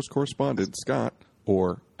West Coast correspondent Scott,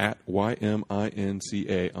 or at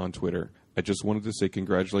YMINCA on Twitter. I just wanted to say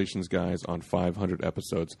congratulations, guys, on 500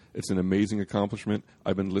 episodes. It's an amazing accomplishment.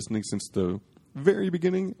 I've been listening since the very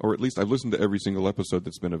beginning, or at least I've listened to every single episode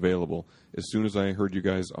that's been available. As soon as I heard you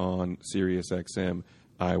guys on Sirius XM,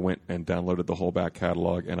 I went and downloaded the whole back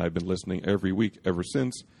catalog, and I've been listening every week ever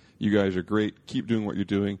since. You guys are great. Keep doing what you're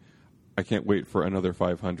doing. I can't wait for another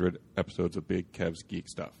 500 episodes of Big Kev's Geek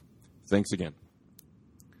Stuff. Thanks again.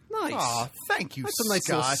 Nice. Aw, thank you, That's a nice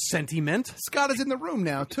little sentiment. Scott is in the room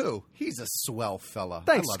now, too. He's a swell fella.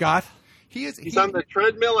 Thanks, Scott. He's on the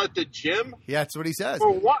treadmill at the gym? Yeah, that's what he says.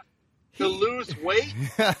 For what? To lose weight?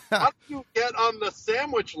 How do you get on the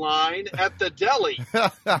sandwich line at the deli? Eat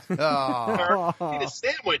a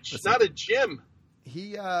sandwich, not a gym.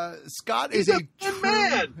 Scott is a thin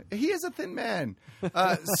man. He is a thin man.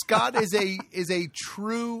 Scott is a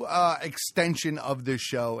true extension of this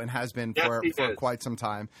show and has been for quite some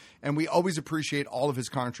time. And we always appreciate all of his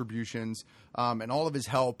contributions and all of his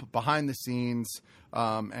help behind the scenes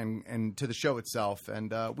and to the show itself.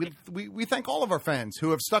 And we thank all of our fans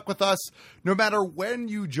who have stuck with us no matter when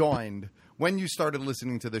you joined, when you started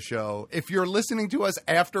listening to the show. If you're listening to us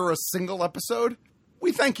after a single episode,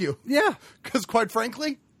 we thank you. Yeah. Because quite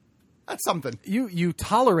frankly, that's something. You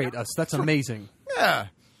tolerate us. That's amazing. Yeah.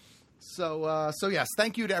 So yes,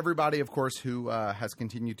 thank you to everybody, of course, who has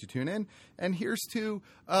continued to tune in. And here's to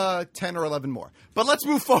 10 or 11 more. But let's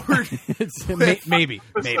move forward. Maybe.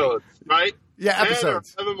 Episodes, right? Yeah,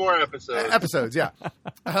 episodes. 10 or 7 more episodes. Episodes, yeah.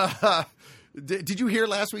 Did you hear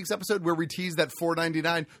last week's episode where we teased that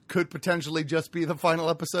 $4.99 could potentially just be the final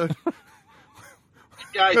episode?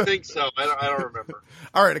 Yeah, I think so. I don't remember.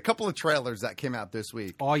 All right, a couple of trailers that came out this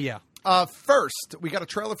week. Oh, yeah. First, we got a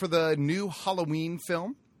trailer for the new Halloween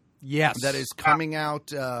film. Yes. That is coming out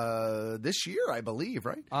this year, I believe,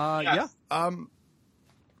 right? Yeah.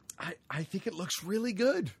 I think it looks really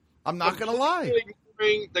good. I'm not going to lie.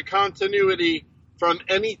 Ignoring the continuity from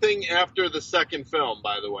anything after the second film,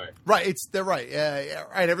 by the way. Right, they're right.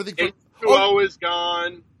 Right, everything from H2O is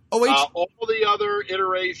gone. All the other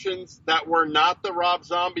iterations that were not the Rob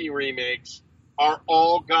Zombie remakes are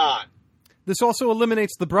all gone. This also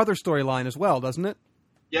eliminates the brother storyline as well, doesn't it?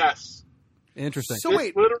 Yes. Interesting. So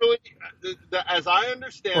wait, literally, as I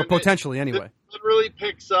understand or potentially anyway, it literally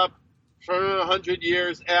picks up for 100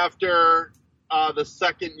 years after the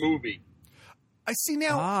second movie. I see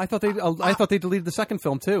now. I thought they deleted the second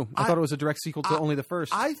film too. I thought it was a direct sequel to only the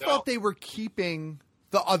first. I thought they were keeping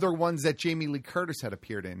the other ones that Jamie Lee Curtis had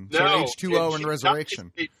appeared in. No, so H2O and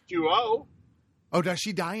Resurrection. H2O. Oh, does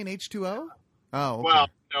she die in H2O? Oh, okay. Well,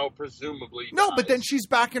 no, presumably. No, but then she's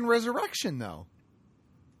back in Resurrection, though.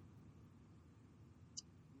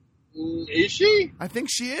 Is she? I think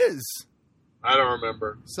she is. I don't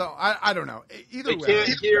remember. So I don't know. Either way, they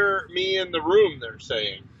can't hear me in the room. They're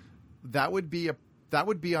saying that would be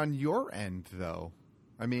on your end, though.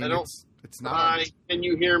 I mean, it's not. Can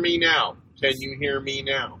you hear me now? Can you hear me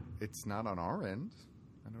now? It's not on our end.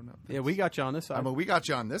 I don't know. Yeah, we got you on this side. I mean, we got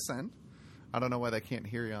you on this end. I don't know why they can't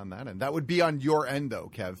hear you on that end. That would be on your end, though,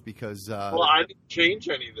 Kev, because... well, I didn't change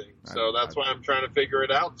anything, so that's why I'm trying to figure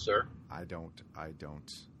it out, sir. I don't.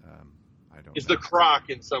 Is the croc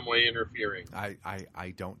in some way interfering?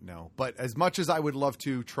 I don't know. But as much as I would love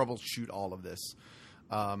to troubleshoot all of this,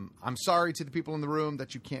 I'm sorry to the people in the room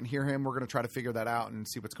that you can't hear him. We're going to try to figure that out and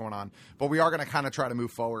see what's going on. But we are going to kind of try to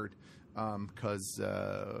move forward because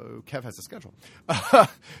Kev has a schedule.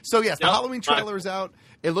 So, yes, the Halloween trailer is out.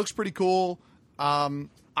 It looks pretty cool. I'm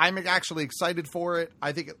actually excited for it.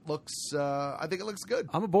 I think it looks good.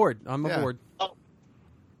 I'm aboard. Aboard. Oh,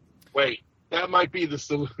 wait, that might be the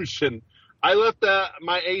solution. I left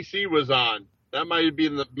my AC was on, That might have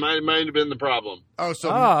been the problem. Oh, so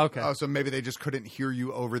okay. Oh, so maybe they just couldn't hear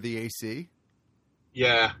you over the AC.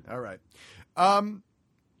 Yeah. All right.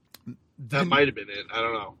 That might have been it. I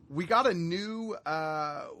don't know. We got a new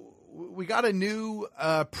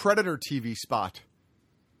Predator TV spot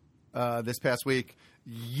this past week.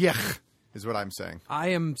 Yuck, is what I'm saying. I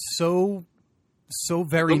am so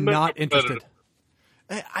very not interested.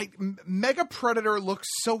 Mega Predator looks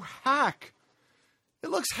so hack. It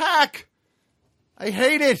looks hack. I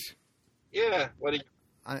hate it. Yeah. What?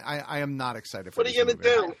 I am not excited for What are you this going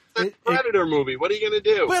to do? It's a Predator movie. What are you going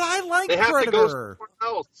to do? But I like they have Predator. To go somewhere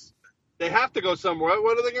else. They have to go somewhere.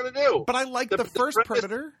 What are they going to do? But I like the first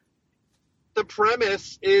Predator. The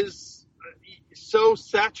premise is so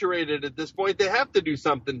saturated at this point. They have to do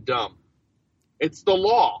something dumb. It's the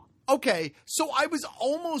law. Okay, so I was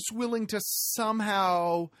almost willing to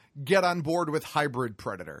somehow get on board with Hybrid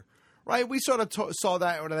Predator, right? We sort of saw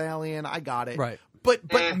that with Alien. I got it. Right. But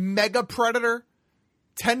Mega Predator,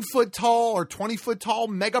 10-foot tall or 20-foot tall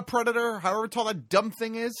Mega Predator, however tall that dumb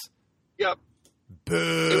thing is. Yep.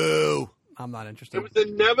 Boo. I'm not interested. It was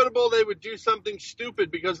inevitable they would do something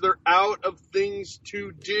stupid because they're out of things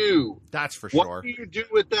to do. That's for sure. What do you do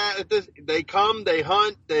with that? They come, they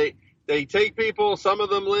hunt, they take people. Some of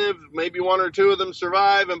them live, maybe one or two of them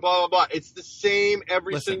survive, and blah, blah, blah. It's the same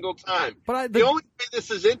every single time. But the only way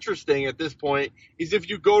this is interesting at this point is if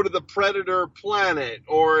you go to the Predator planet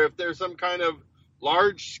or if there's some kind of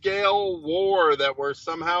large-scale war that we're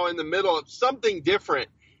somehow in the middle of something different.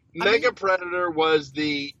 Mega Predator was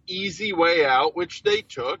the easy way out, which they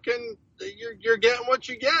took, and you're getting what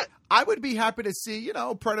you get. I would be happy to see,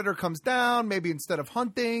 Predator comes down. Maybe instead of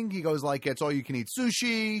hunting, he goes like it's all you can eat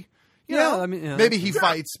sushi. Maybe he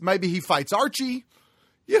fights. Maybe he fights Archie.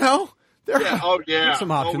 There's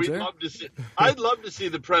some options there. I'd love to see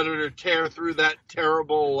the Predator tear through that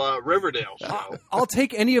terrible Riverdale show. I'll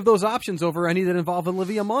take any of those options over any that involve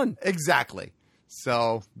Olivia Munn. Exactly.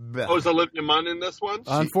 So, is Olivia Munn in this one?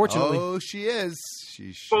 Unfortunately, she is.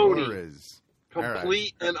 She phony. Sure is.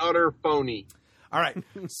 Complete and utter phony. All right.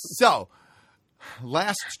 So,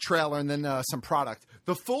 last trailer and then some product.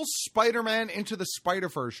 The full Spider-Man Into the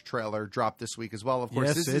Spider-Verse trailer dropped this week as well. Of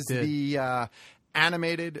course, this is the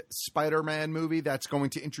animated Spider-Man movie that's going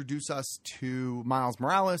to introduce us to Miles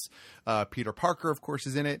Morales. Peter Parker, of course,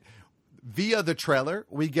 is in it. Via the trailer,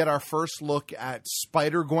 we get our first look at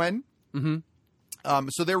Spider-Gwen. Mm-hmm.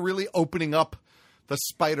 So they're really opening up the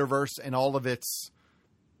Spider-Verse and all of its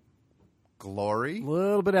glory. A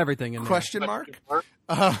little bit of everything in there. Question mark?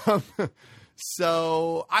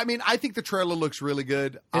 So, I mean, I think the trailer looks really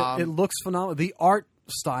good. It looks phenomenal. The art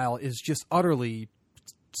style is just utterly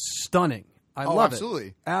stunning. I love absolutely.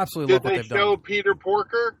 it. Absolutely love what they've done. Did they show Peter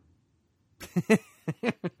Porker?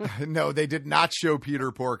 No, they did not show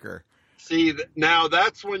Peter Porker. See, now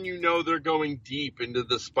that's when you know they're going deep into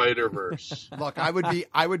the Spider-Verse. Look, I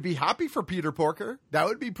would be happy for Peter Porker. That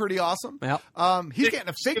would be pretty awesome. Yep. He's getting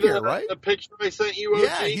a figure, right? The picture I sent you, OG?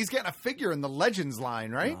 Yeah, he's getting a figure in the Legends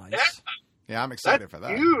line, right? Nice. Yeah, I'm excited for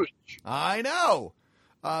that. Huge. I know.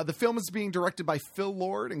 The film is being directed by Phil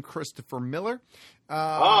Lord and Christopher Miller.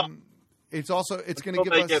 It's going to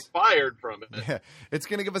give us get fired from it. Yeah, it's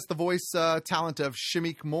going to give us the voice talent of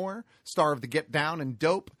Shameik Moore, star of The Get Down and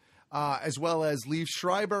Dope, as well as Liev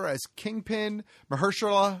Schreiber as Kingpin,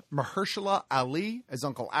 Mahershala Ali as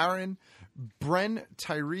Uncle Aaron, Brian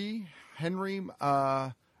Tyree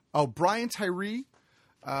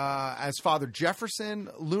as Father Jefferson,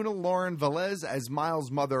 Luna Lauren Velez as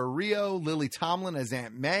Miles' mother Rio, Lily Tomlin as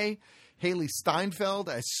Aunt May, Haley Steinfeld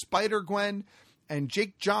as Spider-Gwen, and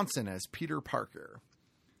Jake Johnson as Peter Parker.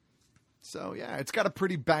 So, yeah, it's got a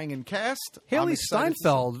pretty banging cast. Haley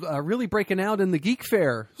Steinfeld really breaking out in the Geek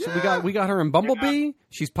Fair. So we got her in Bumblebee. Yeah.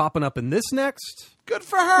 She's popping up in this next. Good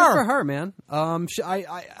for her. Good for her, man.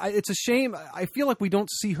 It's a shame. I feel like we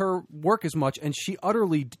don't see her work as much, and she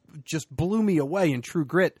utterly just blew me away in True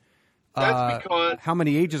Grit. That's because how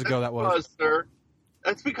many ages ago that was? Sir,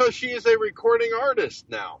 that's because she is a recording artist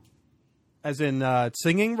now. As in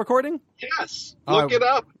singing recording? Yes. Look it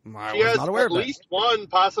up. I she was has not aware at of that. least one,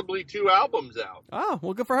 possibly two albums out. Oh,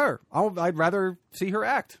 well, good for her. I'd rather see her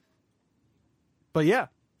act. But yeah.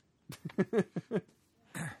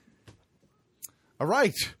 All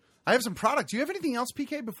right. I have some product. Do you have anything else,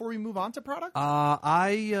 PK, before we move on to product?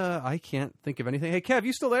 I can't think of anything. Hey, Kev,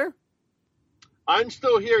 you still there? I'm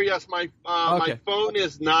still here. Yes, my phone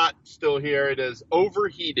is not still here. It is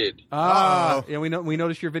overheated. Yeah, we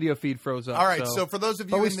noticed your video feed froze up. All right, so for those of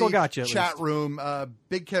you in the chat room,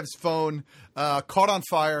 Big Kev's phone caught on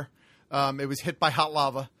fire. It was hit by hot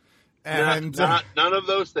lava, And none of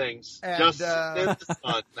those things. and, Just in the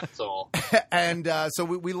sun. That's all. And so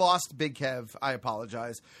we lost Big Kev. I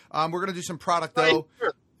apologize. We're going to do some product though,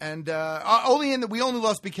 and we only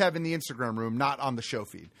lost Big Kev in the Instagram room, not on the show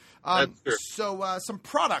feed. That's true. So some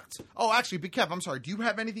product. Oh, actually, Big Kev, I'm sorry. Do you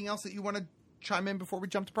have anything else that you want to chime in before we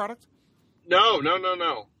jump to product? No.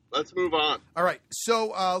 Let's move on. All right.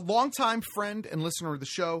 So longtime friend and listener of the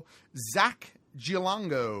show, Zach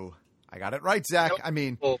Giolongo. I got it right, Zach. I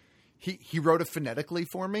mean, he wrote it phonetically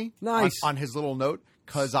for me. Nice. On his little note,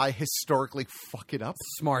 because I historically fuck it up.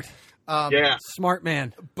 Smart. Smart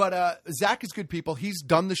man. But Zach is good people. He's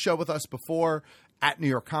done the show with us before at New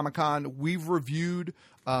York Comic Con. We've reviewed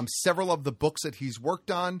several of the books that he's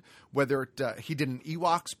worked on, whether he did an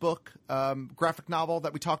Ewoks book, graphic novel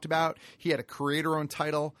that we talked about. He had a creator-owned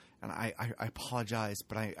title, and I apologize,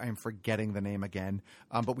 but I am forgetting the name again.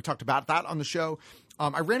 But we talked about that on the show.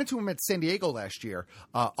 I ran into him at San Diego last year,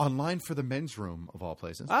 online for the men's room, of all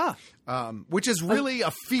places. Which is really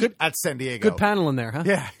a feat at San Diego. Good panel in there, huh?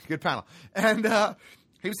 Yeah, good panel. And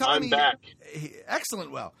he was telling I'm me... back.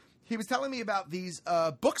 Excellent, Will. He was telling me about these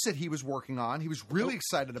books that he was working on. He was really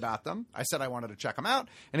excited about them. I said I wanted to check them out,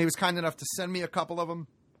 and he was kind enough to send me a couple of them.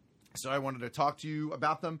 So I wanted to talk to you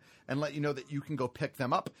about them and let you know that you can go pick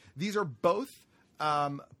them up. These are both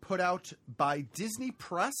put out by Disney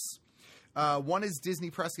Press. One is Disney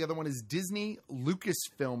Press. The other one is Disney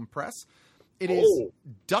Lucasfilm Press. It is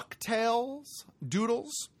DuckTales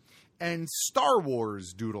Doodles and Star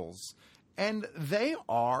Wars Doodles. And they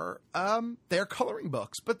are they're coloring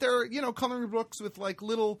books, but they're coloring books with like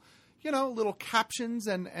little captions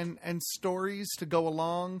and stories to go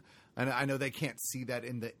along. And I know they can't see that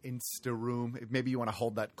in the Insta room. Maybe you want to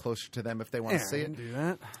hold that closer to them if they want to see it. Do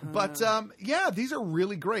that. But these are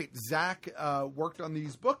really great. Zach worked on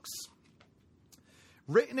these books,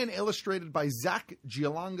 written and illustrated by Zach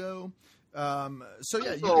Giolongo.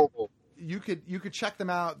 You could check them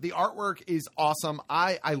out. The artwork is awesome.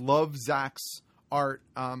 I love Zach's art.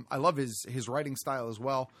 I love his writing style as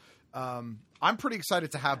well. I'm pretty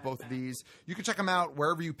excited to have both of these. You can check them out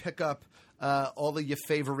wherever you pick up all of your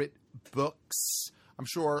favorite books. I'm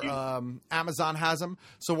sure Amazon has them.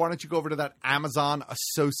 So why don't you go over to that Amazon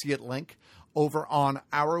associate link over on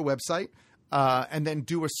our website and then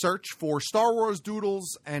do a search for Star Wars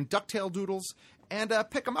Doodles and DuckTale Doodles and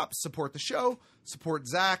pick them up. Support the show. Support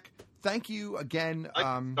Zach. Thank you again.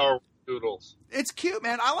 Star Wars Doodles. It's cute,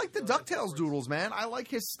 man. I like the DuckTales Doodles, man. I like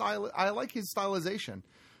his style. I like his stylization.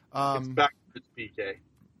 It's backwards, PK.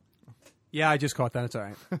 Yeah, I just caught that. It's all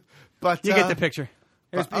right. But you get the picture.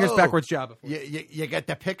 Here's backwards Jabba. You get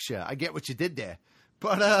the picture. I get what you did there.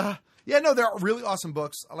 But they're really awesome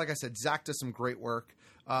books. Like I said, Zach does some great work.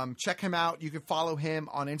 Check him out. You can follow him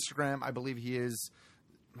on Instagram. I believe he is.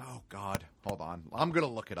 Oh God, hold on. I'm gonna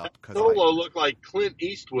look it up because Solo looked like Clint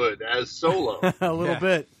Eastwood as Solo. A little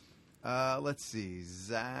bit. Let's see,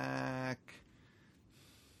 Zach.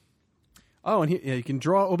 Oh, and you can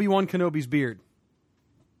draw Obi-Wan Kenobi's beard.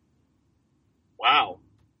 Wow,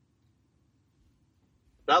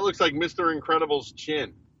 that looks like Mr. Incredible's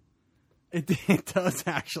chin. It does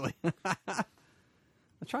actually. I'm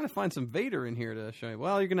trying to find some Vader in here to show you.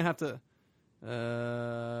 Well, you're gonna have to. You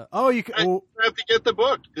have to get the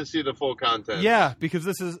book to see the full content. Yeah, because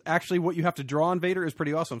this is actually what you have to draw on Vader is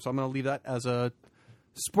pretty awesome. So I'm going to leave that as a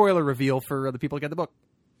spoiler reveal for the people that get the book.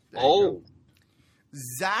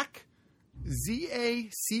 Zach,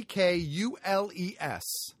 ZACKULES.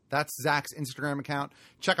 That's Zach's Instagram account.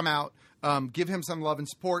 Check him out. Give him some love and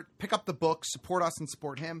support. Pick up the book. Support us and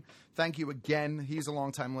support him. Thank you again. He's a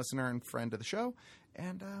longtime listener and friend of the show.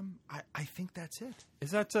 And I think that's it.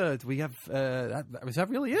 Is that do we have? Is that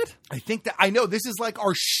really it? I think that I know this is like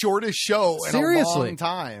our shortest show in a long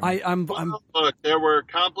time. Look, there were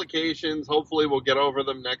complications. Hopefully, we'll get over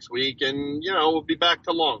them next week, and we'll be back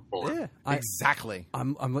to long form. Yeah, exactly.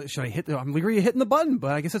 Should I hit? I'm hitting the button,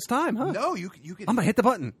 but I guess it's time, huh? No, you can. I'm gonna hit the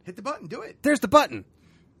button. Hit the button. Do it. There's the button.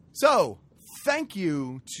 So. Thank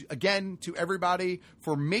you again to everybody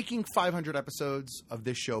for making 500 episodes of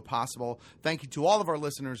this show possible. Thank you to all of our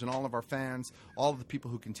listeners and all of our fans, all of the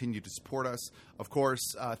people who continue to support us. Of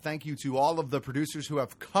course, thank you to all of the producers who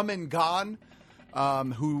have come and gone,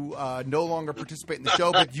 who no longer participate in the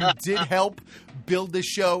show, but you did help build this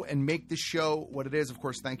show and make this show what it is. Of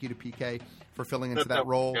course, thank you to PK for filling into that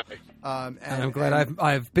role. And I'm glad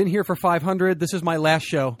I've been here for 500. This is my last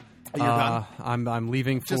show. You're done? I'm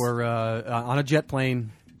leaving for on a jet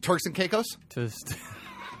plane. Turks and Caicos?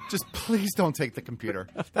 Just please don't take the computer.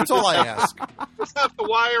 That's all I ask. Just have to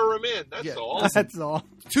wire them in. That's all. That's all.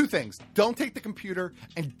 Two things. Don't take the computer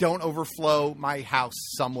and don't overflow my house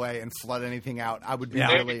some way and flood anything out. I would be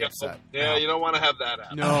really upset. Yeah, you don't want to have that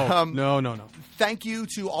happen. No. Thank you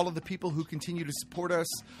to all of the people who continue to support us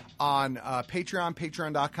on Patreon,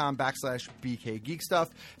 patreon.com/BK Geek Stuff.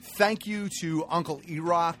 Thank you to Uncle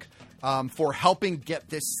E-Rock for helping get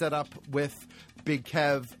this set up with Big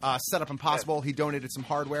Kev, Set Up Impossible. He donated some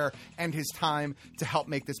hardware and his time to help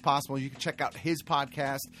make this possible. You can check out his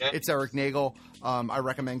podcast. It's Eric Nagel. I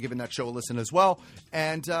recommend giving that show a listen as well.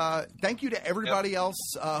 And thank you to everybody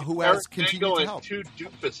else who has continued to help. 2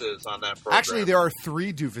 doofuses on that program. Actually, there are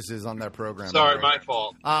 3 doofuses on that program. Sorry, my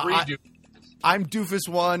fault. 3 doofuses. I'm Doofus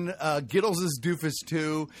 1, Giddles is Doofus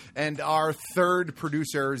 2, and our third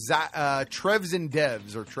producer, Trevs and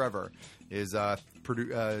Devs, or Trevor, is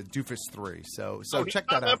Doofus 3. So check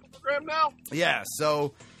that out. That program now? Yeah,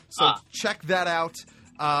 so check that out.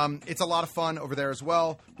 It's a lot of fun over there as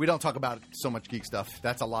well. We don't talk about so much geek stuff.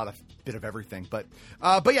 That's a bit of everything. But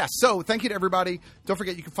yeah, so thank you to everybody. Don't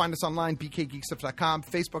forget you can find us online, bkgeekstuff.com,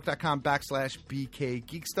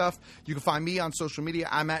 facebook.com/bkgeekstuff. You can find me on social media.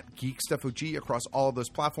 I'm at GeekStuffOG across all of those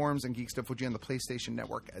platforms, and GeekStuffOG on the PlayStation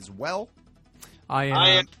Network as well. I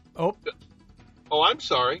am. Oh, I'm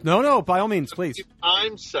sorry. No, by all means, please.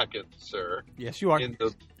 I'm second, sir. Yes, you are. In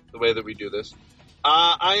the way that we do this.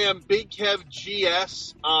 I am Big Kev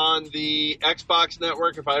GS on the Xbox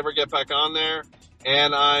Network if I ever get back on there.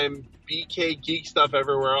 And I'm BK Geek Stuff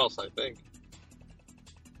everywhere else, I think.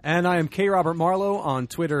 And I am K. Robert Marlowe on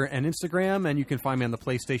Twitter and Instagram, and you can find me on the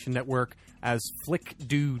PlayStation Network as Flick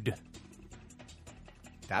Dude.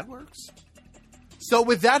 That works. So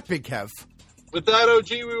with that, Big Kev. With that,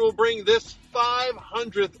 OG, we will bring this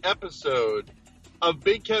 500th episode of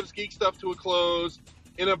Big Kev's Geek Stuff to a close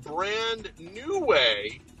in a brand new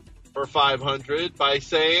way for 500 by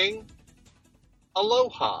saying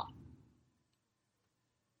aloha.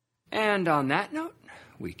 And on that note,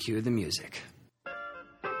 we cue the music.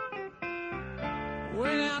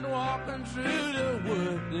 Went out walking through the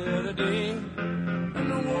woods the other day,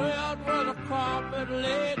 and the world was a carpet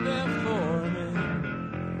laid there for me.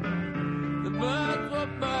 The birds were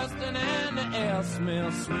bursting and the air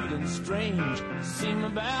smelled sweet and strange. Seemed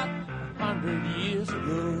about 100 years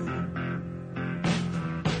ago.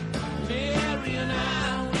 Mary and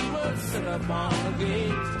I, we would sit up on the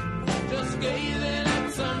gate, just gazing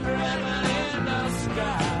at some dragon in the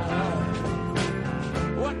sky.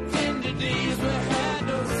 What tender days we had,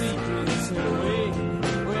 no secrets hid away.